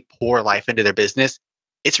genuinely pour life into their business,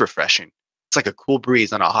 it's refreshing. It's like a cool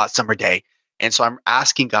breeze on a hot summer day. And so I'm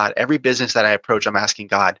asking God, every business that I approach, I'm asking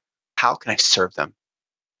God, how can I serve them?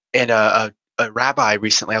 And a rabbi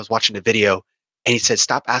recently, I was watching a video, and he said,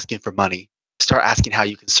 stop asking for money. Start asking how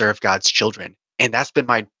you can serve God's children. And that's been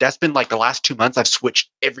like the last 2 months, I've switched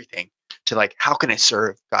everything to how can I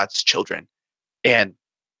serve God's children? And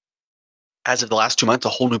as of the last 2 months, a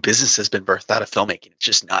whole new business has been birthed out of filmmaking. It's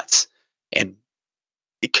just nuts. And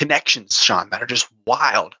the connections, Sean, that are just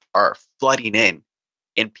wild are flooding in,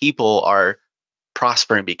 and people are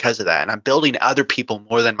prospering because of that. And I'm building other people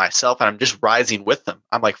more than myself, and I'm just rising with them.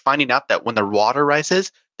 I'm like finding out that when the water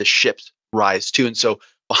rises, the ships rise too. And so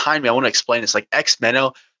behind me, I want to explain this like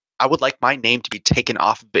Menno. I would like my name to be taken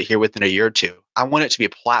off of it here within a year or two. I want it to be a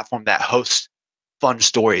platform that hosts fun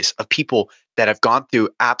stories of people that have gone through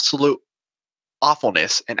absolute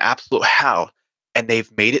awfulness and absolute hell, and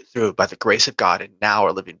they've made it through by the grace of God and now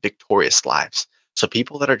are living victorious lives. So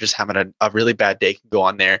people that are just having a really bad day can go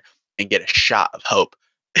on there and get a shot of hope.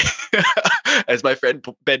 As my friend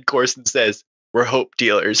Ben Corson says, we're hope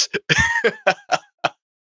dealers.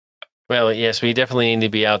 Well, yes, we definitely need to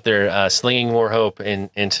be out there slinging more hope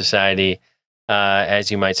in society, as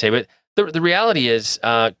you might say. But the reality is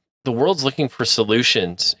the world's looking for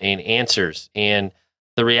solutions and answers. And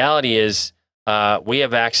the reality is we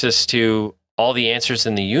have access to all the answers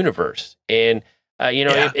in the universe. And,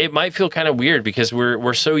 it might feel kind of weird because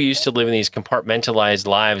we're so used to living these compartmentalized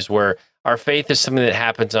lives where our faith is something that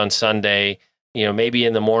happens on Sunday, maybe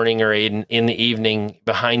in the morning or in the evening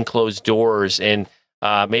behind closed doors. And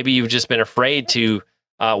maybe you've just been afraid to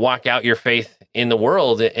walk out your faith in the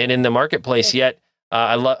world and in the marketplace. Yet,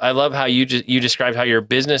 I love how you described how your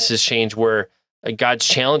business has changed, where God's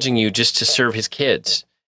challenging you just to serve His kids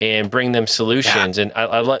and bring them solutions. Yeah. And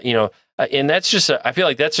I love, and that's just I feel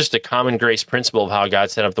like that's just a common grace principle of how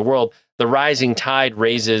God set up the world. The rising tide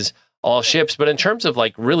raises all ships. But in terms of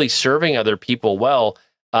like really serving other people well,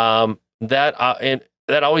 that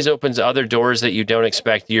always opens other doors that you don't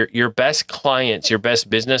expect. Your best clients, your best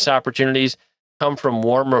business opportunities come from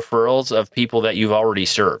warm referrals of people that you've already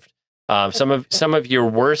served. Some of your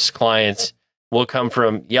worst clients will come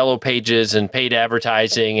from yellow pages and paid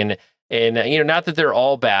advertising, and not that they're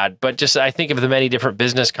all bad, but just I think of the many different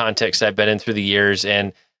business contexts I've been in through the years.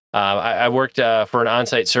 And I worked for an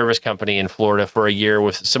on-site service company in Florida for a year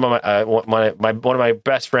with some of one of my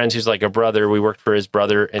best friends who's like a brother. We worked for his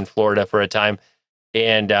brother in Florida for a time.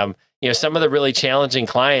 And, some of the really challenging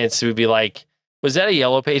clients would be like, was that a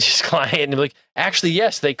Yellow Pages client? And like, actually,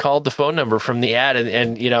 yes, they called the phone number from the ad.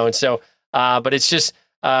 And so, but it's just,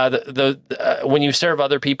 when you serve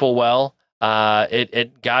other people well,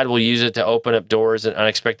 God will use it to open up doors and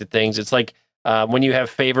unexpected things. It's like, when you have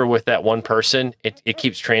favor with that one person, it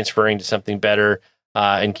keeps transferring to something better,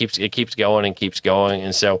 and it keeps going and keeps going.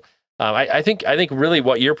 And so, I think really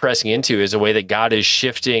what you're pressing into is a way that God is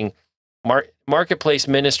shifting marketplace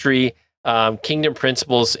ministry, kingdom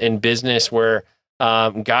principles in business, where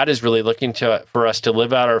God is really looking for us to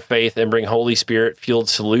live out our faith and bring Holy Spirit fueled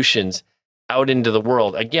solutions out into the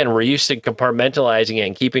world. Again, we're used to compartmentalizing it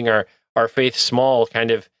and keeping our faith small,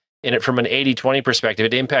 kind of in it from an 80-20 perspective.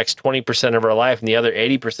 It impacts 20% of our life, and the other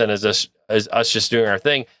 80% is us just doing our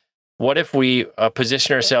thing. What if we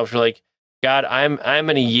position ourselves for like, God, I'm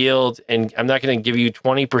going to yield, and I'm not going to give you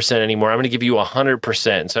 20% anymore. I'm going to give you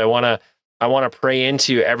 100%. So I want to pray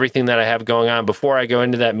into everything that I have going on. Before I go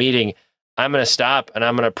into that meeting, I'm going to stop and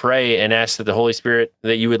I'm going to pray and ask that the Holy Spirit,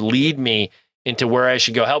 that you would lead me into where I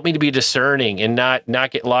should go. Help me to be discerning and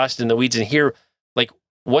not get lost in the weeds and hear like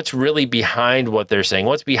what's really behind what they're saying,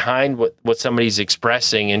 what's behind what somebody's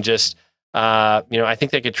expressing. And just, I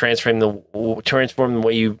think that could transform the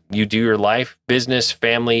way you do your life, business,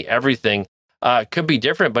 family, everything. Could be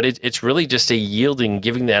different, but it's really just a yielding,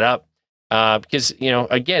 giving that up. Because,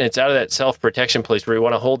 again, it's out of that self-protection place where we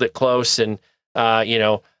want to hold it close and,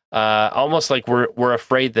 almost like we're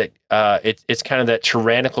afraid that it's kind of that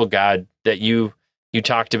tyrannical God that you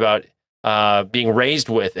talked about being raised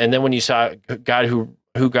with. And then when you saw God,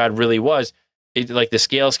 who God really was, like the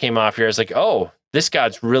scales came off here. It's like, oh, this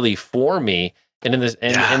God's really for me. And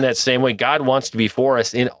in that same way, God wants to be for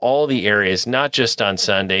us in all the areas, not just on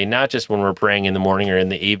Sunday, not just when we're praying in the morning or in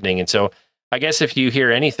the evening. And so I guess if you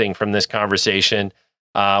hear anything from this conversation,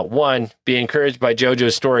 one, be encouraged by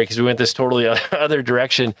JoJo's story because we went this totally other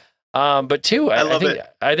direction. But two,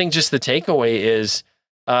 I think just the takeaway is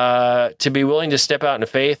to be willing to step out into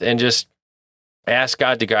faith and just ask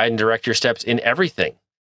God to guide and direct your steps in everything,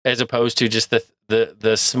 as opposed to just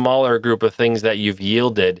the smaller group of things that you've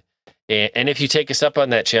yielded. And if you take us up on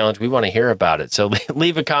that challenge, we want to hear about it. So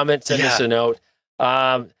leave a comment, send us a note.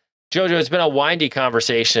 JoJo, it's been a windy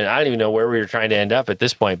conversation. I don't even know where we were trying to end up at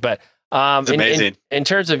this point, but it's amazing. In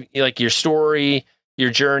terms of like your story, your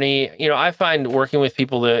journey, I find working with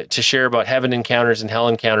people to share about heaven encounters and hell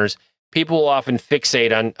encounters, people will often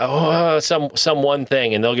fixate on some one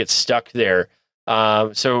thing and they'll get stuck there.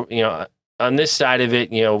 So on this side of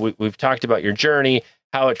it, we've talked about your journey,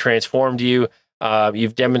 how it transformed you.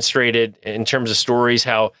 You've demonstrated in terms of stories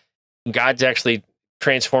how God's actually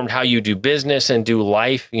transformed how you do business and do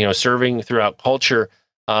life, serving throughout culture.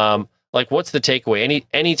 like, what's the takeaway?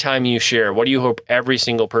 Anytime you share, what do you hope every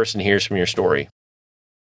single person hears from your story?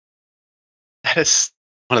 That is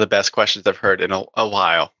one of the best questions I've heard in a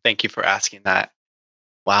while. Thank you for asking that.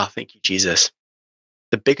 Wow, thank you, Jesus.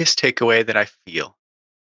 The biggest takeaway that I feel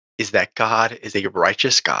is that God is a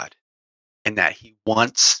righteous God and that he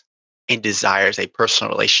wants and desires a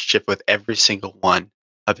personal relationship with every single one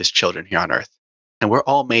of his children here on earth. And we're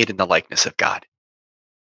all made in the likeness of God.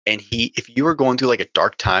 And if you are going through like a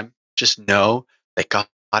dark time, just know that God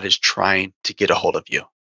is trying to get a hold of you.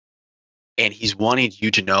 And he's wanting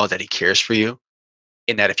you to know that he cares for you.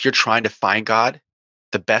 And that if you're trying to find God,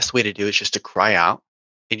 the best way to do it is just to cry out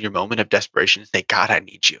in your moment of desperation and say, God, I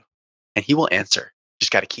need you. And he will answer.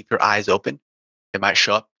 Just got to keep your eyes open. It might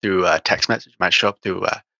show up through a text message, it might show up through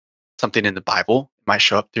something in the Bible, it might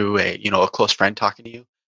show up through a close friend talking to you.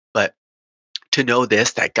 But to know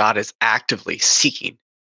this, that God is actively seeking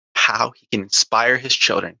how he can inspire his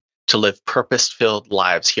children to live purpose-filled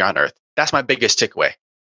lives here on earth. That's my biggest takeaway.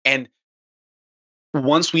 And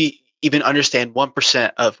once we even understand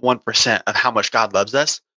 1% of how much God loves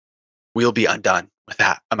us, we'll be undone with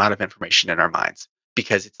that amount of information in our minds,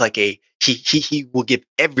 because it's like he will give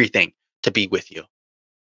everything to be with you.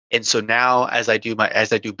 And so now as I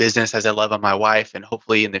do business, as I love on my wife, and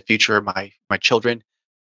hopefully in the future my children,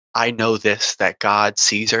 I know this, that God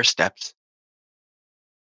sees our steps,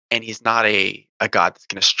 and he's not a God that's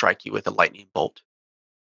going to strike you with a lightning bolt.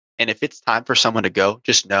 And if it's time for someone to go,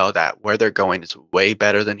 just know that where they're going is way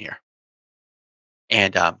better than here.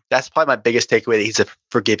 And that's probably my biggest takeaway, that he's a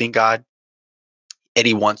forgiving God and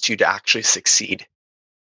he wants you to actually succeed.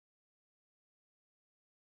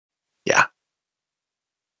 Yeah.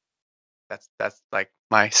 That's like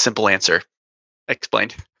my simple answer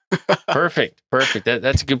explained. Perfect.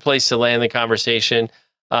 That's a good place to land the conversation.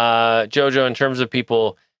 Jojo, in terms of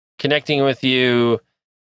people connecting with you,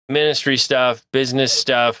 ministry stuff, business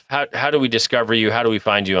stuff, how do we discover you? How do we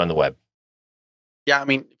find you on the web? Yeah, I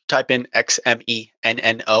mean, type in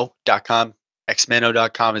xmenno.com.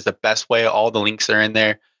 xmenno.com is the best way. All the links are in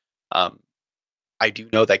there. I do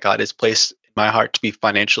know that God has placed in my heart to be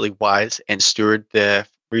financially wise and steward the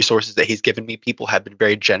resources that he's given me. People have been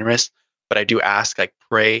very generous, but I do ask, like,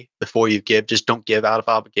 pray before you give. Just don't give out of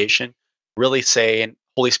obligation. Really say, and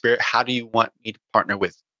Holy Spirit, how do you want me to partner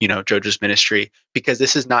with, Jojo's ministry? Because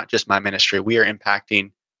this is not just my ministry. We are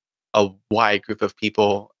impacting a wide group of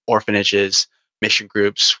people, orphanages, mission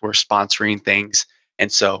groups. We're sponsoring things.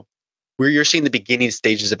 And so you're seeing the beginning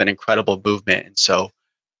stages of an incredible movement. And so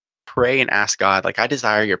pray and ask God, like, I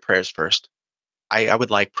desire your prayers first. I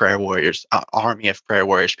would like prayer warriors, an army of prayer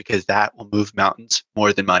warriors, because that will move mountains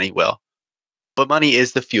more than money will. But money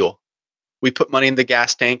is the fuel. We put money in the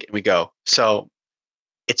gas tank and we go. So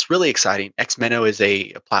it's really exciting. Xmenno is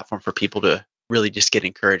a platform for people to really just get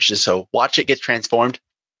encouraged. And so watch it get transformed.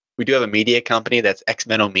 We do have a media company that's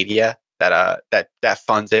Xmenno Media that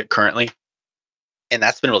funds it currently. And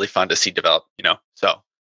that's been really fun to see develop, So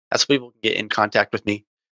that's where people can get in contact with me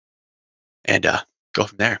and go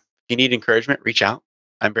from there. If you need encouragement, reach out.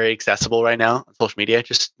 I'm very accessible right now on social media.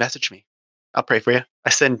 Just message me. I'll pray for you.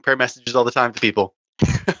 I send prayer messages all the time to people.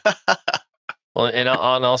 Well, and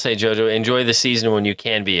I'll say, Jojo, enjoy the season when you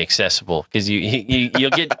can be accessible, because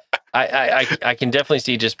you'll get. I can definitely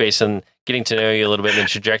see, just based on getting to know you a little bit and the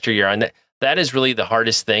trajectory you're on, that is really the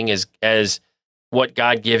hardest thing. Is as what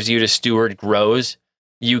God gives you to steward grows,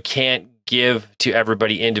 you can't give to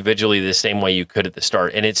everybody individually the same way you could at the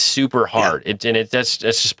start, and it's super hard. Yeah. That's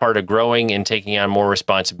just part of growing and taking on more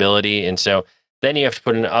responsibility, and so then you have to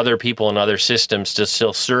put in other people and other systems to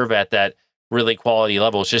still serve at that really quality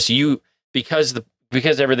level. It's just you. Because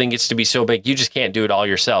everything gets to be so big, you just can't do it all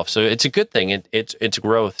yourself. So it's a good thing. It's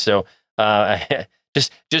growth. So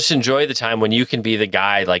just enjoy the time when you can be the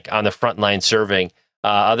guy, like, on the front line serving.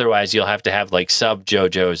 Otherwise, you'll have to have like sub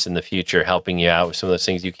JoJos in the future helping you out with some of those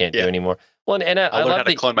things you can't do anymore. Well, and I'll learn how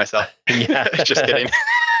to clone myself. Yeah, just kidding.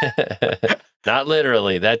 Not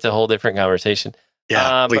literally. That's a whole different conversation.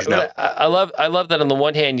 Yeah, please no. I love that. On the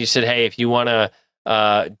one hand, you said, hey, if you want to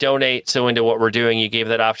donate into what we're doing, you gave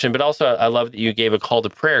that option, but also I love that you gave a call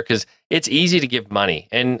to prayer, because it's easy to give money,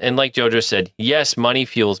 and like Jojo said, yes, money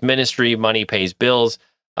fuels ministry, money pays bills,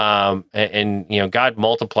 and God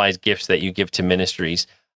multiplies gifts that you give to ministries,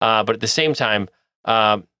 but at the same time,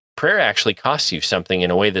 prayer actually costs you something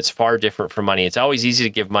in a way that's far different from money. It's always easy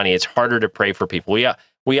to give money. It's harder to pray for people.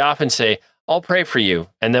 We often say, I'll pray for you,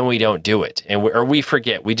 and then we don't do it, or we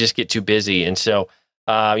forget. We just get too busy, and so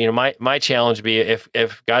my challenge would be,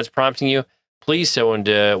 if God's prompting you, please sow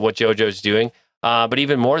into what JoJo's doing. But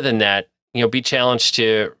even more than that, be challenged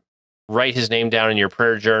to write his name down in your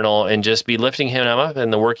prayer journal and just be lifting him up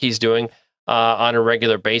and the work he's doing on a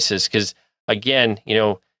regular basis. Because again,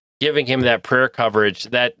 giving him that prayer coverage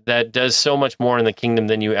that does so much more in the kingdom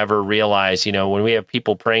than you ever realize. When we have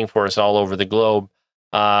people praying for us all over the globe,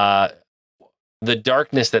 the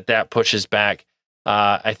darkness that pushes back,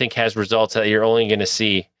 I think has results that you're only going to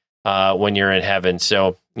see when you're in heaven.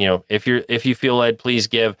 So, if you feel led, please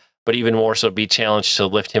give, but even more so, be challenged to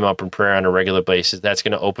lift him up in prayer on a regular basis. That's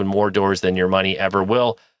going to open more doors than your money ever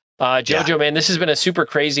will. Jojo, man, this has been a super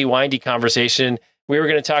crazy, windy conversation. We were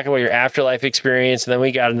going to talk about your afterlife experience, and then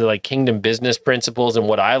we got into like kingdom business principles and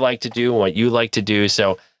what I like to do and what you like to do.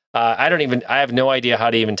 So I have no idea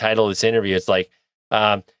how to even title this interview. It's like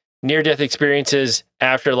near-death experiences,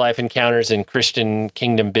 afterlife encounters, and Christian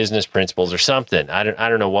kingdom business principles or something. I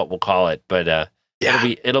don't know what we'll call it, but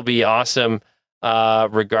it'll be awesome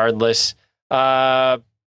regardless.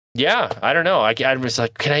 Yeah, I don't know. I was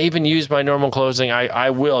like, can I even use my normal closing?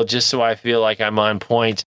 I will, just so I feel like I'm on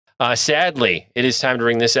point. Sadly, it is time to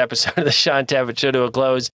bring this episode of the Sean Taffet Show to a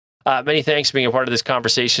close. Many thanks for being a part of this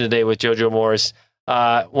conversation today with Jojo Morris.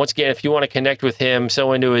 Once again, if you want to connect with him,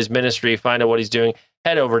 so into his ministry, find out what he's doing,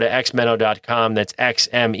 head over to xmenno.com. That's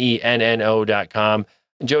xmenno.com.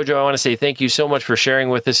 Jojo, I want to say thank you so much for sharing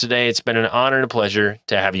with us today. It's been an honor and a pleasure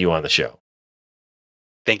to have you on the show.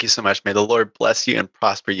 Thank you so much. May the Lord bless you and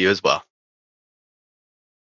prosper you as well.